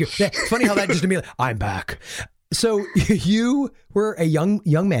back. Thank you. It's funny how that just immediately, I'm back. So you were a young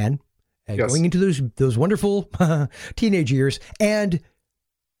man. Yes. Going into those wonderful teenage years. And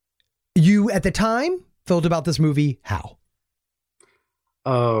you, at the time, felt about this movie how?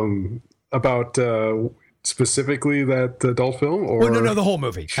 About specifically that adult film? Or no, the whole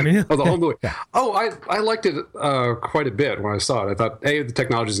movie. I mean, the whole movie. Yeah. Oh, I liked it quite a bit when I saw it. I thought, the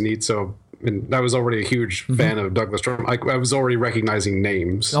technology is neat, so... And I was already a huge fan of Douglas Trump. I was already recognizing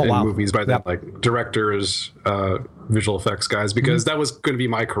names in movies by that, like directors, visual effects guys, because that was going to be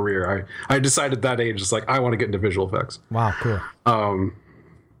my career. I decided at that age, it's like, I want to get into visual effects. Wow, cool.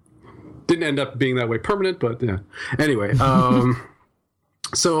 Didn't end up being that way permanent, but yeah. Anyway,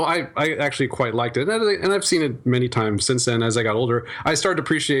 so I actually quite liked it. And I've seen it many times since then. As I got older, I started to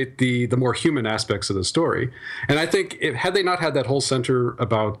appreciate the more human aspects of the story. And I think had they not had that whole center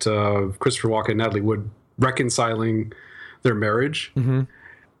about Christopher Walken and Natalie Wood reconciling their marriage,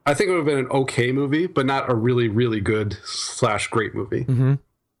 I think it would have been an okay movie, but not a really, really good / great movie.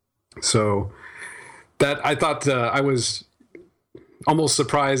 So that I thought I was almost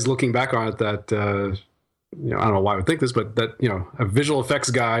surprised looking back on it that... I don't know why I would think this, but that, a visual effects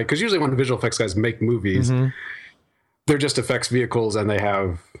guy, because usually when visual effects guys make movies, they're just effects vehicles and they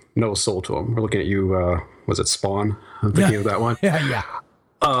have no soul to them. We're looking at you, was it Spawn? I'm thinking of that one. Yeah.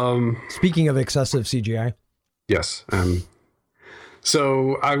 Speaking of excessive CGI. Yes.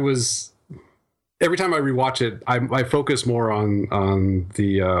 So every time I rewatch it, I focus more on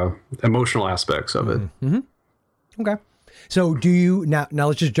the emotional aspects of it. Okay. So do you, now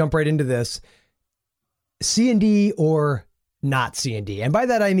let's just jump right into this. C&D or not C&D? And by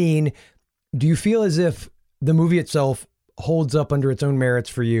that, I mean, do you feel as if the movie itself holds up under its own merits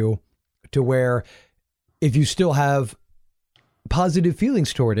for you to where if you still have positive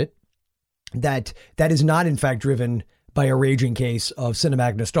feelings toward it, that is not in fact driven by a raging case of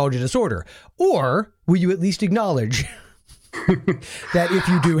cinematic nostalgia disorder? Or will you at least acknowledge that if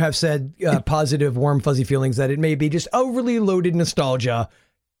you do have said positive, warm, fuzzy feelings, that it may be just overly loaded nostalgia?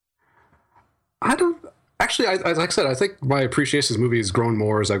 Actually, like I said, I think my appreciation of this movie has grown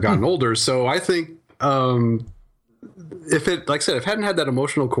more as I've gotten older. So I think if it hadn't had that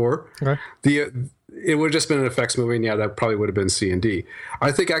emotional core, it would have just been an effects movie, and that probably would have been C&D.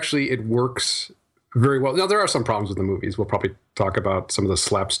 I think actually it works very well. Now, there are some problems with the movies. We'll probably talk about some of the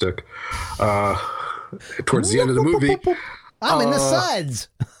slapstick towards the end of the movie. I'm in the suds.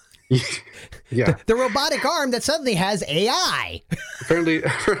 Yeah, the robotic arm that suddenly has AI. Apparently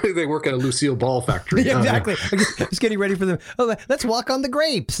they work at a Lucille Ball factory. Yeah, exactly. Just getting ready for them. Oh, let's walk on the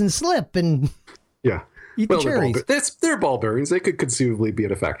grapes and slip and eat the cherries. They're ball bearings. They could conceivably be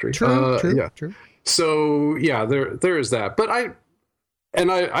at a factory. True. So there is that. But I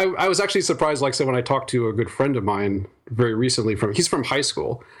was actually surprised. Like I said, when I talked to a good friend of mine very recently he's from high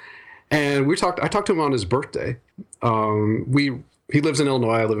school, and I talked to him on his birthday. He lives in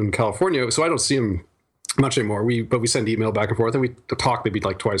Illinois. I live in California, so I don't see him much anymore. But we send email back and forth, and we talk maybe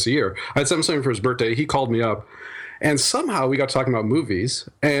like twice a year. I had sent him something for his birthday. He called me up, and somehow we got talking about movies,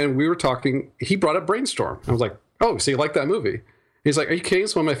 and we were talking. He brought up Brainstorm. I was like, "Oh, so you like that movie?" He's like, "Are you kidding?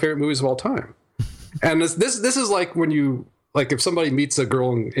 It's one of my favorite movies of all time." And this is like when you. Like if somebody meets a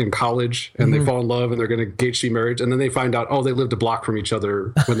girl in college and they fall in love and they're going to engage in marriage, and then they find out, they lived a block from each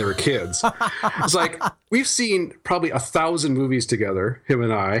other when they were kids. It's like, we've seen probably 1,000 movies together, him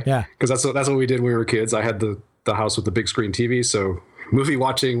and I. Yeah. Because that's what we did when we were kids. I had the house with the big screen TV, so movie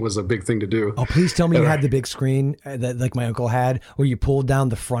watching was a big thing to do. Oh, please tell me you had the big screen that like my uncle had, where you pulled down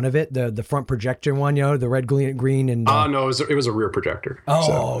the front of it, the front projection one, the red, green, and... no, it was a rear projector.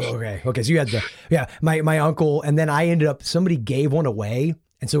 Oh, so. Okay. So you had my uncle, and then I ended up, somebody gave one away,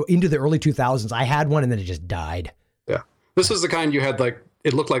 and so into the early 2000s, I had one, and then it just died. Yeah. This was the kind you had like,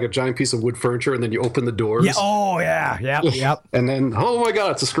 it looked like a giant piece of wood furniture, and then you open the doors. Yeah. Oh, yeah. Yep. And then, oh my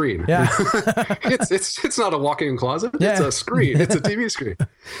God, it's a screen. Yeah. it's not a walk-in closet. Yeah. It's a screen. It's a TV screen.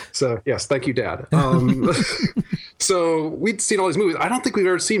 So yes, thank you, Dad. So we'd seen all these movies. I don't think we'd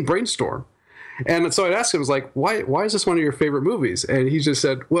ever seen Brainstorm. And so I'd ask him, I was like, why is this one of your favorite movies? And he just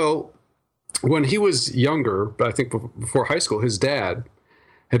said, well, when he was younger, but I think before high school, his dad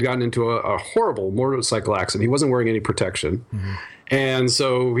had gotten into a horrible motorcycle accident. He wasn't wearing any protection. Mm-hmm. And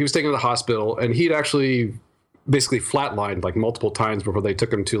so he was taken to the hospital, and he'd actually basically flatlined like multiple times before they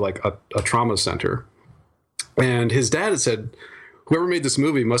took him to like a trauma center. And his dad had said, whoever made this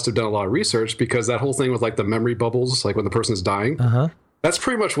movie must have done a lot of research, because that whole thing with like the memory bubbles, like when the person's dying, that's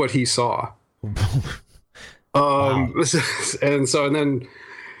pretty much what he saw. Wow. And then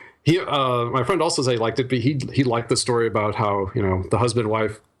he, my friend also said he liked it, but he liked the story about how, you know, the husband and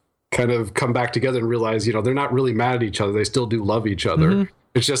wife kind of come back together and realize, you know, they're not really mad at each other. They still do love each other. Mm-hmm.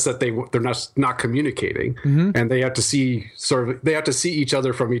 It's just that they're not communicating, and they have to see each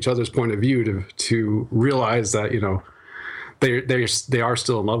other from each other's point of view to realize that, you know, they are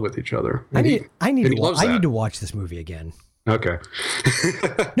still in love with each other. I need to watch this movie again. Okay.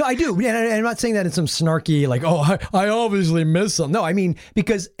 No, I do. And I'm not saying that in some snarky, like, oh, I obviously missed some. No, I mean,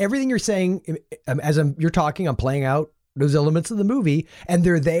 because everything you're saying, you're talking, I'm playing out those elements of the movie, and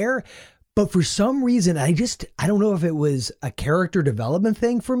they're there. But for some reason, I don't know if it was a character development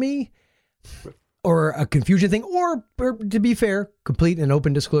thing for me or a confusion thing, or to be fair, complete and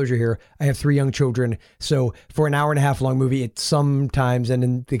open disclosure here, I have 3 young children. So for an hour and a half long movie, it sometimes, and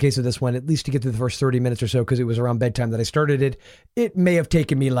in the case of this one, at least to get through the first 30 minutes or so, because it was around bedtime that I started it, it may have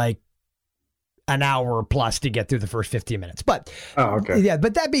taken me like an hour plus to get through the first 15 minutes. But yeah,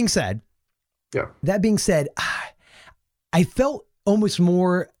 but that being said, I felt almost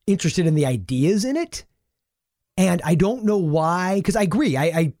more interested in the ideas in it. And I don't know why, because I agree.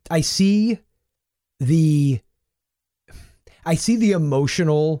 I see the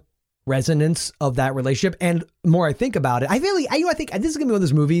emotional resonance of that relationship. And the more I think about it, I think this is going to be one of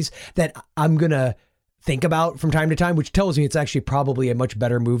those movies that I'm going to think about from time to time, which tells me it's actually probably a much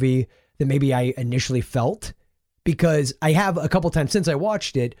better movie than maybe I initially felt, because I have a couple times since I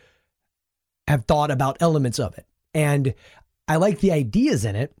watched it, have thought about elements of it. And I like the ideas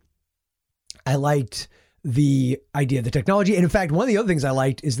in it. I liked the idea of the technology. And in fact, one of the other things I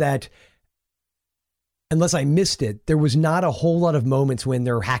liked is that, unless I missed it, there was not a whole lot of moments when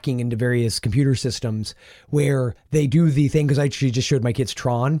they're hacking into various computer systems where they do the thing, because I actually just showed my kids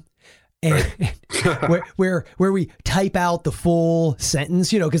Tron, and where we type out the full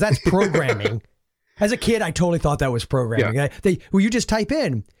sentence, you know, because that's programming. As a kid, I totally thought that was programming. Yeah. You just type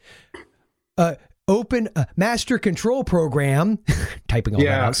in, open a master control program, typing all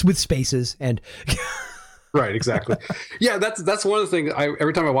that out with spaces and. Right, exactly. Yeah, that's one of the things.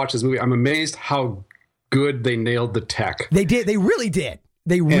 Every time I watch this movie, I'm amazed how good they nailed the tech. They did. They really did.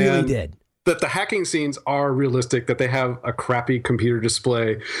 They really did. That the hacking scenes are realistic, that they have a crappy computer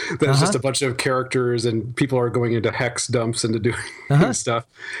display, that it's just a bunch of characters and people are going into hex dumps and doing stuff.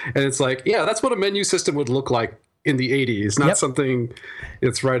 And it's like, yeah, that's what a menu system would look like in the 80s, not something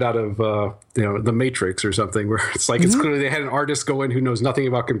it's right out of The Matrix or something, where it's like it's clearly they had an artist go in who knows nothing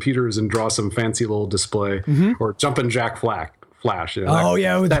about computers and draw some fancy little display, or Jumpin' Jack Flash. You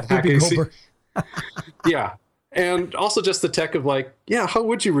know, with that hacking scene. Yeah. And also just the tech of like, how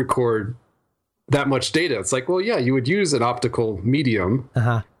would you record that much data? It's like, well, you would use an optical medium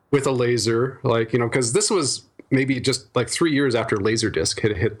with a laser, like, you know, because this was maybe just like 3 years after Laserdisc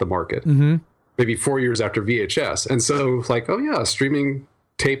had hit the market. Maybe 4 years after VHS. And so like, streaming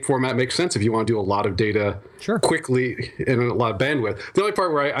tape format makes sense if you want to do a lot of data quickly and a lot of bandwidth. The only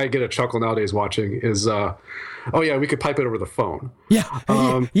part where I get a chuckle nowadays watching is, we could pipe it over the phone.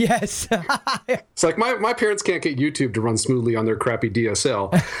 Yeah. Yes. It's like my parents can't get YouTube to run smoothly on their crappy DSL,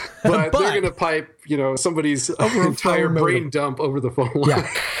 but they're going to pipe, you know, somebody's entire brain dump over the phone line.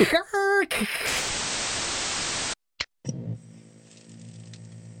 Yeah.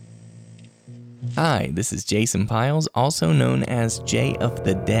 Hi, this is Jason Piles, also known as Jay of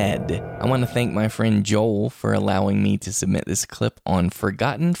the Dead. I want to thank my friend Joel for allowing me to submit this clip on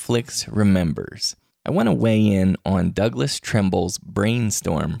Forgotten Flix Remembers. I want to weigh in on Douglas Tremble's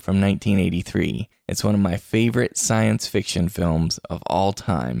Brainstorm from 1983. It's one of my favorite science fiction films of all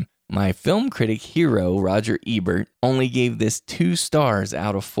time. My film critic hero, Roger Ebert, only gave this 2 stars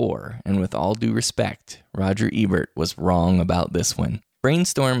out of 4, and with all due respect, Roger Ebert was wrong about this one.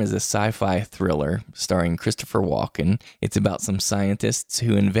 Brainstorm is a sci-fi thriller starring Christopher Walken. It's about some scientists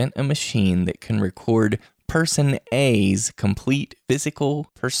who invent a machine that can record person A's complete physical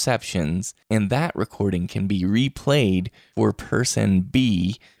perceptions, and that recording can be replayed for person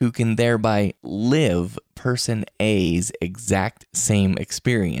B, who can thereby live person A's exact same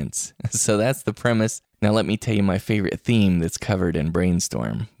experience. So that's the premise. Now let me tell you my favorite theme that's covered in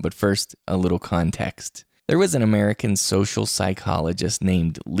Brainstorm. But first, a little context. There was an American social psychologist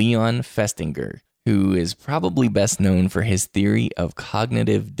named Leon Festinger, who is probably best known for his theory of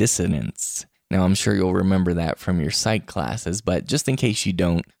cognitive dissonance. Now, I'm sure you'll remember that from your psych classes, but just in case you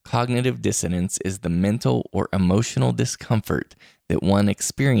don't, cognitive dissonance is the mental or emotional discomfort that one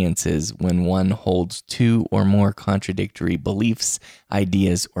experiences when one holds two or more contradictory beliefs,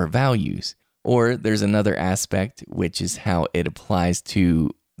 ideas, or values. Or there's another aspect, which is how it applies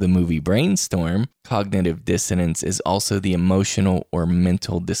to the movie Brainstorm. Cognitive dissonance is also the emotional or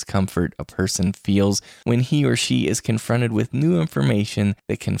mental discomfort a person feels when he or she is confronted with new information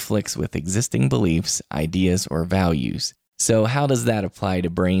that conflicts with existing beliefs, ideas, or values. So how does that apply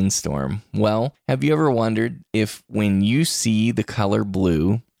to Brainstorm? Well, have you ever wondered if when you see the color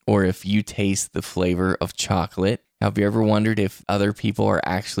blue, or if you taste the flavor of chocolate, have you ever wondered if other people are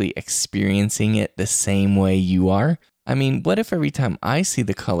actually experiencing it the same way you are? I mean, what if every time I see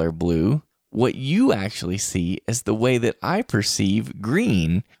the color blue, what you actually see is the way that I perceive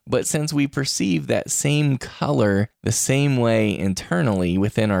green? But since we perceive that same color the same way internally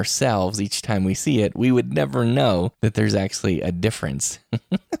within ourselves each time we see it, we would never know that there's actually a difference.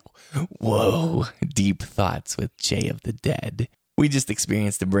 Whoa, deep thoughts with Jay of the Dead. We just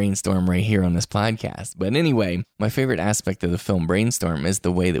experienced a brainstorm right here on this podcast. But anyway, my favorite aspect of the film Brainstorm is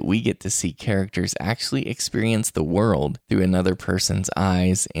the way that we get to see characters actually experience the world through another person's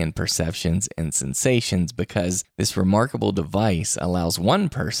eyes and perceptions and sensations, because this remarkable device allows one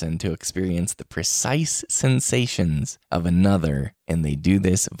person to experience the precise sensations of another, and they do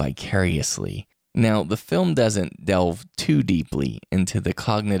this vicariously. Now, the film doesn't delve too deeply into the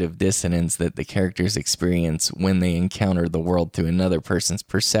cognitive dissonance that the characters experience when they encounter the world through another person's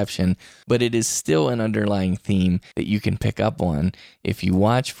perception, but it is still an underlying theme that you can pick up on if you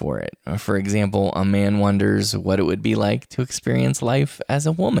watch for it. For example, a man wonders what it would be like to experience life as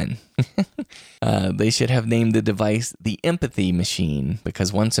a woman. They should have named the device the empathy machine,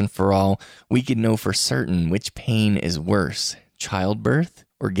 because once and for all, we could know for certain which pain is worse, childbirth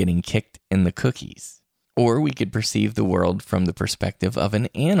or getting kicked in the cookies. Or we could perceive the world from the perspective of an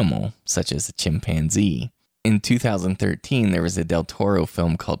animal, such as a chimpanzee. In 2013, there was a Del Toro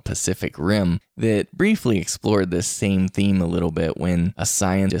film called Pacific Rim that briefly explored this same theme a little bit when a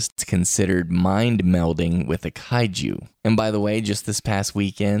scientist considered mind melding with a kaiju. And by the way, just this past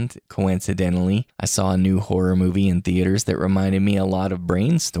weekend, coincidentally, I saw a new horror movie in theaters that reminded me a lot of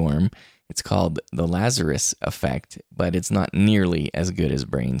Brainstorm. It's called The Lazarus Effect, but it's not nearly as good as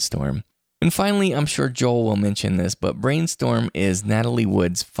Brainstorm. And finally, I'm sure Joel will mention this, but Brainstorm is Natalie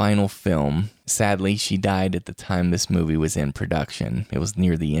Wood's final film. Sadly, she died at the time this movie was in production. It was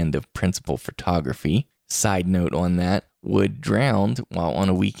near the end of principal photography. Side note on that, Wood drowned while on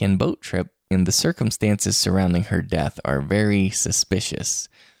a weekend boat trip, and the circumstances surrounding her death are very suspicious.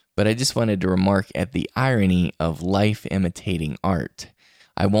 But I just wanted to remark at the irony of life imitating art.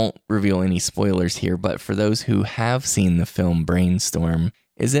 I won't reveal any spoilers here, but for those who have seen the film Brainstorm,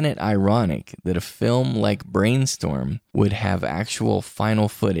 isn't it ironic that a film like Brainstorm would have actual final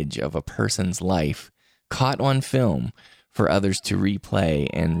footage of a person's life caught on film for others to replay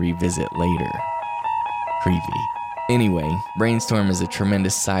and revisit later? Creepy. Anyway, Brainstorm is a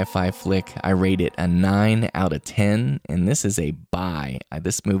tremendous sci-fi flick. I rate it a 9 out of 10, and this is a buy.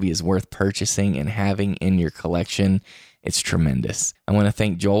 This movie is worth purchasing and having in your collection. It's tremendous. I want to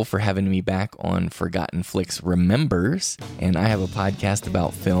thank Joel for having me back on Forgotten Flix Remembers, and I have a podcast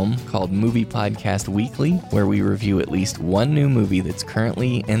about film called Movie Podcast Weekly, where we review at least one new movie that's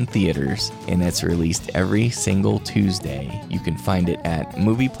currently in theaters, and that's released every single Tuesday. You can find it at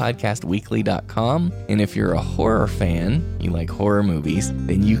moviepodcastweekly.com, and if you're a horror fan, you like horror movies,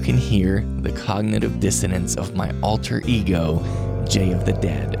 then you can hear the cognitive dissonance of my alter ego, Jay of the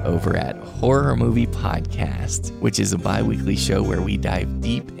Dead, over at Horror Movie Podcast, which is a bi-weekly show where we dive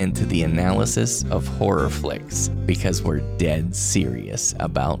deep into the analysis of horror flicks, because we're dead serious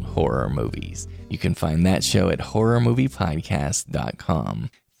about horror movies. You can find that show at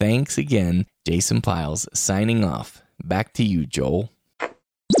horrormoviepodcast.com. Thanks again, Jason Piles, signing off. Back to you, Joel.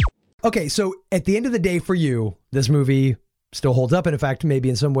 Okay, so at the end of the day for you, this movie still holds up, and in fact, maybe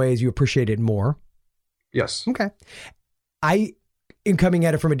in some ways you appreciate it more. Yes. Okay. I am coming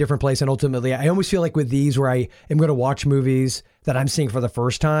at it from a different place, and ultimately, I almost feel like with these, where I am going to watch movies that I'm seeing for the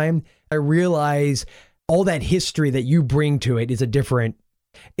first time, I realize all that history that you bring to it is a different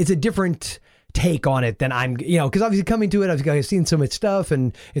take on it than I'm, because obviously coming to it, I've seen so much stuff,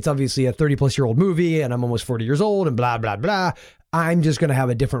 and it's obviously a 30-plus-year-old movie, and I'm almost 40 years old, and blah, blah, blah. I'm just going to have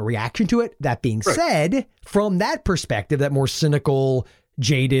a different reaction to it. That being said, from that perspective, that more cynical,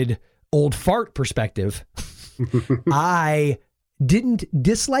 jaded, old fart perspective, I didn't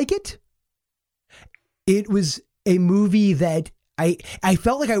dislike it. It was a movie that I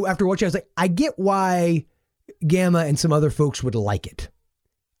felt like after watching, I was like, I get why Gamma and some other folks would like it.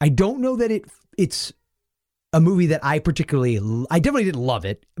 I don't know that it's a movie that I definitely didn't love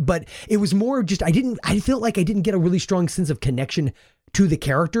it, but it was more just, I felt like I didn't get a really strong sense of connection to the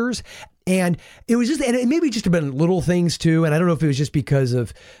characters. And it was just, and it maybe just have been little things too. And I don't know if it was just because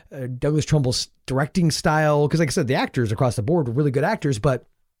of Douglas Trumbull's directing style. Cause like I said, the actors across the board were really good actors, but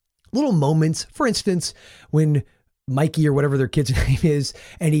little moments, for instance, when Mikey or whatever their kid's name is,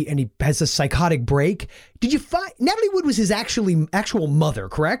 and he has a psychotic break. Did you find Natalie Wood was his actual mother,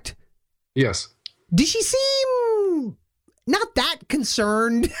 correct? Yes. Did she seem not that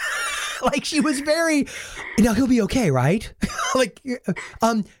concerned? Like she was very, he'll be okay, right? Like,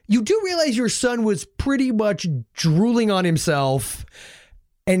 you do realize your son was pretty much drooling on himself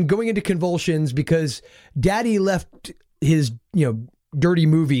and going into convulsions because daddy left his, dirty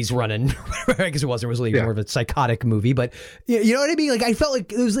movies running. I guess it was really more of a psychotic movie, but you know what I mean? Like I felt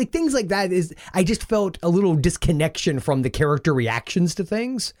like it was like things like that I just felt a little disconnection from the character reactions to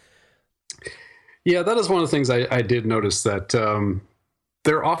things. Yeah, that is one of the things I did notice, that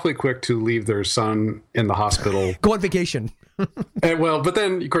they're awfully quick to leave their son in the hospital. Go on vacation. But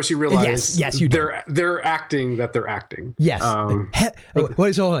then of course you realize yes, you do. they're acting that they're acting. Yes. What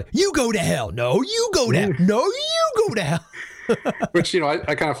is all? You go to hell. No, you go to hell. No, you go to hell. Which, I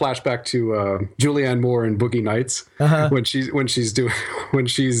kind of flash back to Julianne Moore in Boogie Nights when she's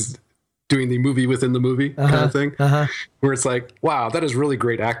doing the movie within the movie kind of thing, where it's like, wow, that is really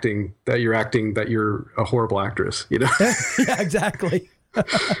great acting, that you're acting that you're a horrible actress, Yeah, exactly.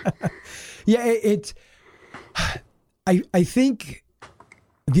 Yeah, I think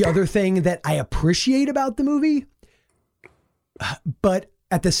the other thing that I appreciate about the movie, but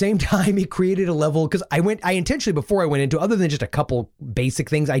at the same time, it created a level, because I intentionally, before I went into, other than just a couple basic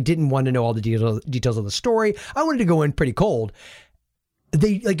things, I didn't want to know all the details of the story. I wanted to go in pretty cold.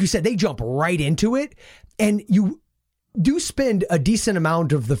 They, like you said, they jump right into it, and you do spend a decent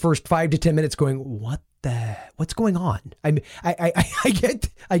amount of the first 5 to 10 minutes going, what's going on? I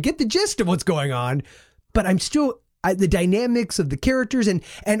get the gist of what's going on, but I'm still, the dynamics of the characters, and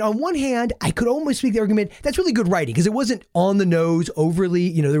on one hand, I could almost make the argument that's really good writing, because it wasn't on the nose overly,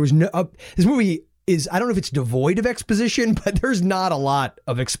 there was no, this movie is, I don't know if it's devoid of exposition, but there's not a lot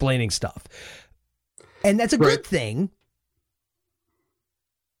of explaining stuff, and that's a good thing.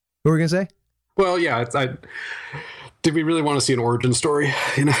 What were we going to say? Well, yeah, did we really want to see an origin story?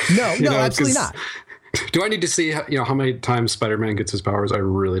 No, absolutely not. Do I need to see how many times Spider-Man gets his powers? I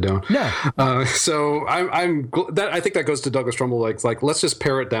really don't. No. So I think that goes to Douglas Trumbull. Like let's just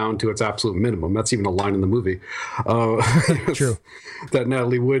pare it down to its absolute minimum. That's even a line in the movie. True. That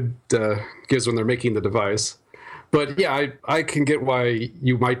Natalie Wood gives when they're making the device. But yeah, I can get why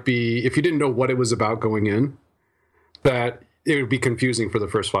you might be, if you didn't know what it was about going in, that it would be confusing for the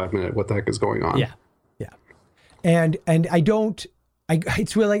first 5 minutes. What the heck is going on? Yeah. And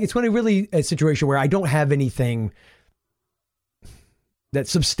it's really a situation where I don't have anything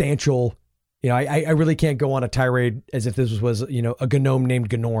that's substantial. I really can't go on a tirade as if this was a gnome named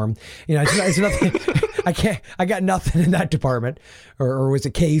Gnorm. It's nothing. I got nothing in that department, or was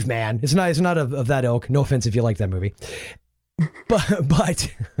it Caveman? It's not of that ilk. No offense if you like that movie.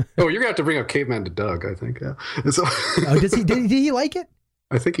 But oh, you're gonna have to bring up Caveman to Doug, I think. Yeah. Did he like it?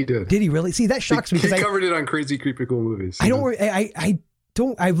 I think he did. Did he really? See, that shocks me, because he covered it on Crazy Creepy Cool Movies.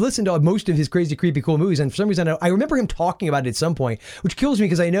 I've listened to most of his Crazy Creepy Cool Movies, and for some reason I remember him talking about it at some point, which kills me,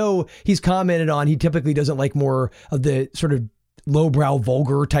 because I know he's commented on he typically doesn't like more of the sort of lowbrow,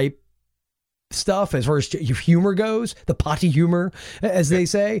 vulgar type stuff as far as humor goes, the potty humor, as they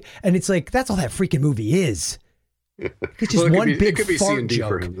say, and it's like that's all that freaking movie is. It's just it could be C&D joke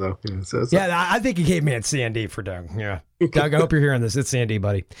for him, though. I think he gave me C&D for Doug. Yeah, Doug, I hope you're hearing this. It's C&D,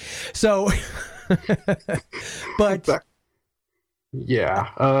 buddy. So, but yeah,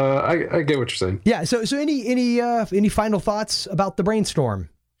 I get what you're saying. Yeah. So any final thoughts about the Brainstorm?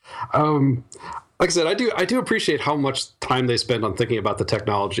 Like I said, I do appreciate how much time they spend on thinking about the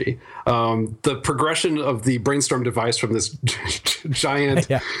technology. The progression of the Brainstorm device from this giant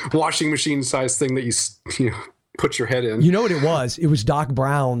washing machine sized thing that you put your head in. You know what it was? It was Doc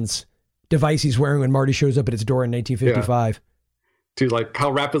Brown's device he's wearing when Marty shows up at his door in 1955. To like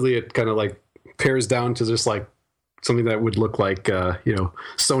how rapidly it kind of like pares down to just like something that would look like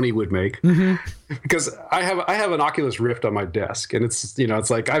Sony would make. Mm-hmm. Because I have an Oculus Rift on my desk, and it's it's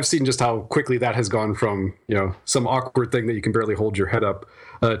like I've seen just how quickly that has gone from some awkward thing that you can barely hold your head up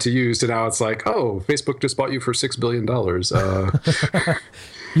to use to now it's like, oh, Facebook just bought you for $6 billion.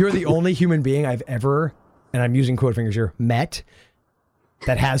 You're the only human being I've ever, and I'm using quote fingers here, met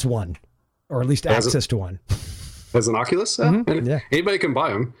that has one, or at least access to one. As an Oculus? And anybody can buy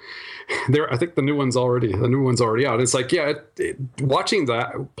them. I think the new one's already out. It's like, watching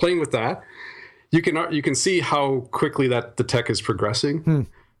that, playing with that, you can see how quickly that the tech is progressing.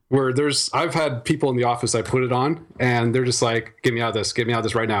 Where I've had people in the office, I put it on and they're just like, get me out of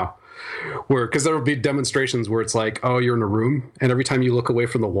this right now. Because there will be demonstrations where it's like, oh, you're in a room, and every time you look away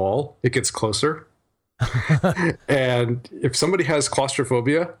from the wall, it gets closer. And if somebody has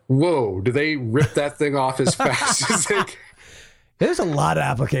claustrophobia, whoa, do they rip that thing off as fast as they can? There's a lot of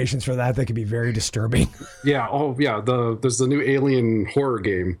applications for that can be very disturbing. Yeah. Oh, yeah. There's the new Alien horror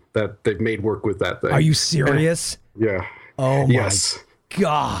game that they've made work with that thing. Are you serious? Yeah. Oh my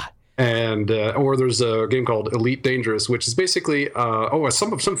God. And or there's a game called Elite Dangerous, which is basically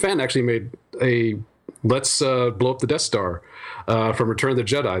some fan actually made a let's blow up the Death Star from Return of the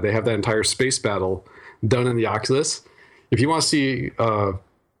Jedi. They have that entire space battle done in the Oculus. If you want to see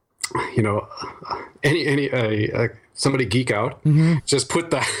somebody geek out, just put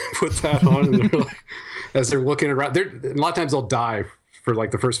that on, and they're like, as they're looking around, a lot of times they'll die for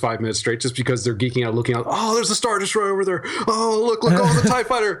like the first 5 minutes straight, just because they're geeking out, looking out. Oh, there's a Star Destroyer over there. Oh, look, oh, the TIE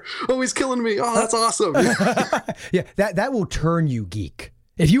Fighter. Oh, he's killing me. Oh, that's awesome. Yeah, that will turn you geek.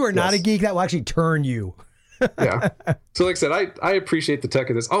 If you are not a geek, that will actually turn you. Yeah. So like I said, I appreciate the tech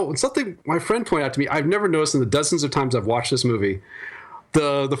of this. Oh, and something my friend pointed out to me, I've never noticed in the dozens of times I've watched this movie,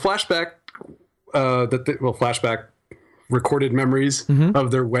 the flashback, flashback recorded memories of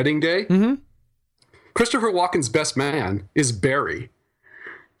their wedding day. Christopher Walken's best man is Barry,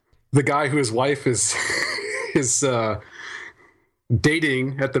 the guy who his wife is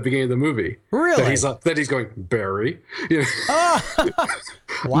dating at the beginning of the movie. Really? That he's going, Barry.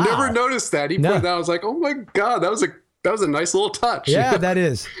 Wow. Never noticed that. He pointed out. I was like, oh my God, that was a nice little touch. Yeah, that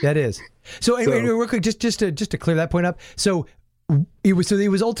is. So real quick, just to clear that point up. So he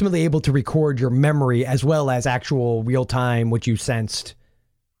was ultimately able to record your memory as well as actual real time what you sensed.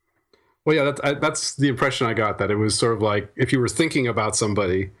 Well, yeah, that's the impression I got, that it was sort of like if you were thinking about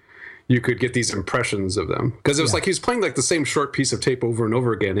somebody, you could get these impressions of them. Because it was like he was playing like the same short piece of tape over and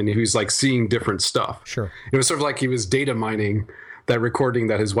over again, and he was like seeing different stuff. Sure. It was sort of like he was data mining that recording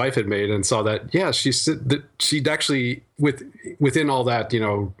that his wife had made, and saw that, yeah, she'd actually, within all that,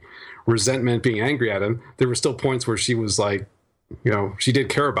 resentment, being angry at him, there were still points where she was like, she did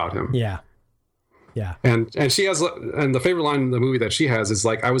care about him. Yeah. Yeah. And she has, and the favorite line in the movie that she has is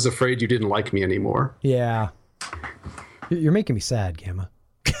like, I was afraid you didn't like me anymore. Yeah. You're making me sad, Gamma.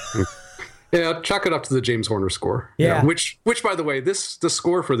 Yeah, chalk it up to the James Horner score. Yeah. Which by the way, the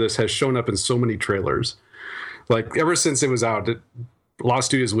score for this has shown up in so many trailers. Like ever since it was out, a lot of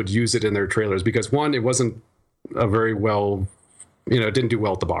studios would use it in their trailers because, one, it wasn't a very well, it didn't do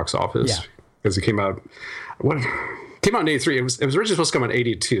well at the box office because it came out in 83. It was originally supposed to come out in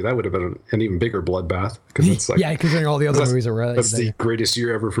 82. That would have been an even bigger bloodbath, because it's like, considering all the other movies are really. That's the greatest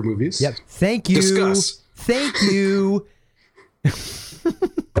year ever for movies. Yep. Thank you. Discuss. Thank you.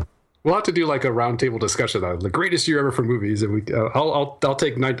 We'll have to do like a roundtable discussion on the greatest year ever for movies, and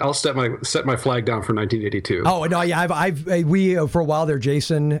I'll set my flag down for 1982. Oh no, yeah, we for a while there,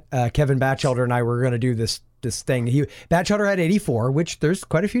 Jason, Kevin Batchelder, and I were going to do this thing. Batchelder had 84, which there's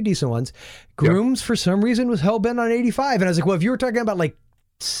quite a few decent ones. Grooms for some reason was hell bent on 85, and I was like, well, if you were talking about like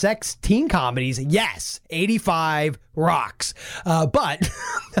sex teen comedies, yes, 85 rocks. But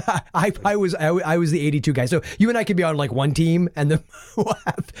I was the 82 guy. So you and I could be on like one team, and then we'll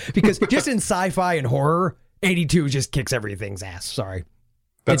have, because just in sci-fi and horror, 82 just kicks everything's ass. Sorry.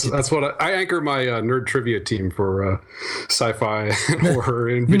 That's what I anchor my nerd trivia team for sci-fi and horror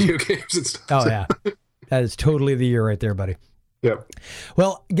and video games and stuff. Oh yeah, that is totally the year right there, buddy. Yep.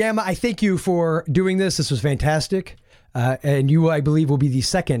 Well, Gamma, I thank you for doing this. This was fantastic. And you, I believe, will be the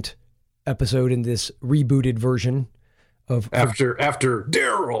second episode in this rebooted version of after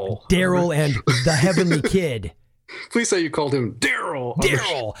Daryl and the Heavenly Kid. Please say you called him Daryl.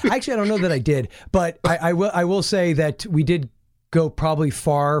 Actually, I don't know that I did, but I will say that we did go probably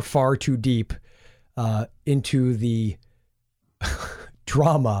far too deep into the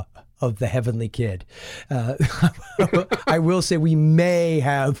drama of the Heavenly Kid. I will say we may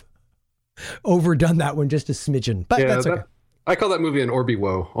have overdone that one just a smidgen, but that's okay. I call that movie an Orby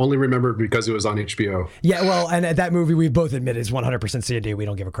woe, only remembered because it was on HBO. Yeah, well, and that movie we both admit is 100% C&D. We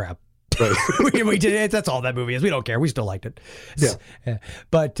don't give a crap. Right. we did. That's all that movie is. We don't care. We still liked it. Yeah.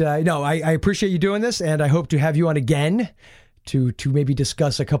 But no, I appreciate you doing this, and I hope to have you on again to maybe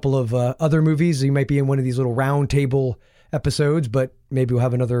discuss a couple of other movies. You might be in one of these little round table episodes, but maybe we'll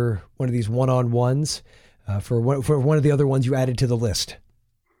have another one of these one-on-ones for one of the other ones you added to the list.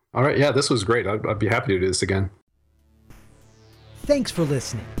 All right. Yeah, this was great. I'd be happy to do this again. thanks for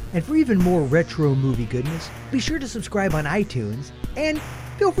listening. And for even more retro movie goodness, be sure to subscribe on iTunes and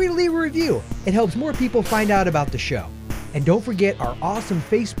feel free to leave a review. It helps more people find out about the show. And don't forget our awesome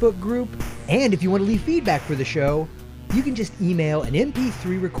Facebook group. And if you want to leave feedback for the show, you can just email an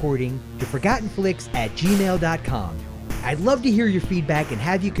MP3 recording to forgottenflix@gmail.com. I'd love to hear your feedback and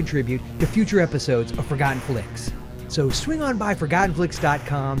have you contribute to future episodes of Forgotten Flix. So swing on by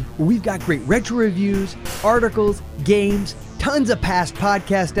ForgottenFlix.com, where we've got great retro reviews, articles, games, tons of past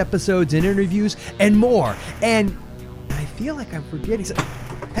podcast episodes and interviews, and more. And I feel like I'm forgetting something.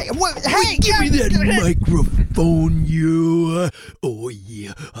 Hey, what? Hey, give me that microphone, you. Oh,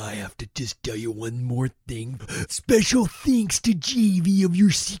 yeah, I have to just tell you one more thing. Special thanks to JV of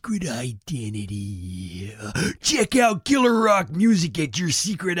Your Secret Identity. Check out Killer Rock Music at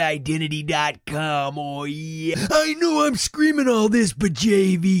yoursecretidentity.com. Oh, yeah. I know I'm screaming all this, but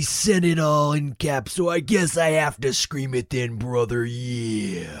JV said it all in caps, so I guess I have to scream it then, brother.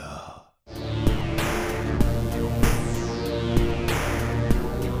 Yeah.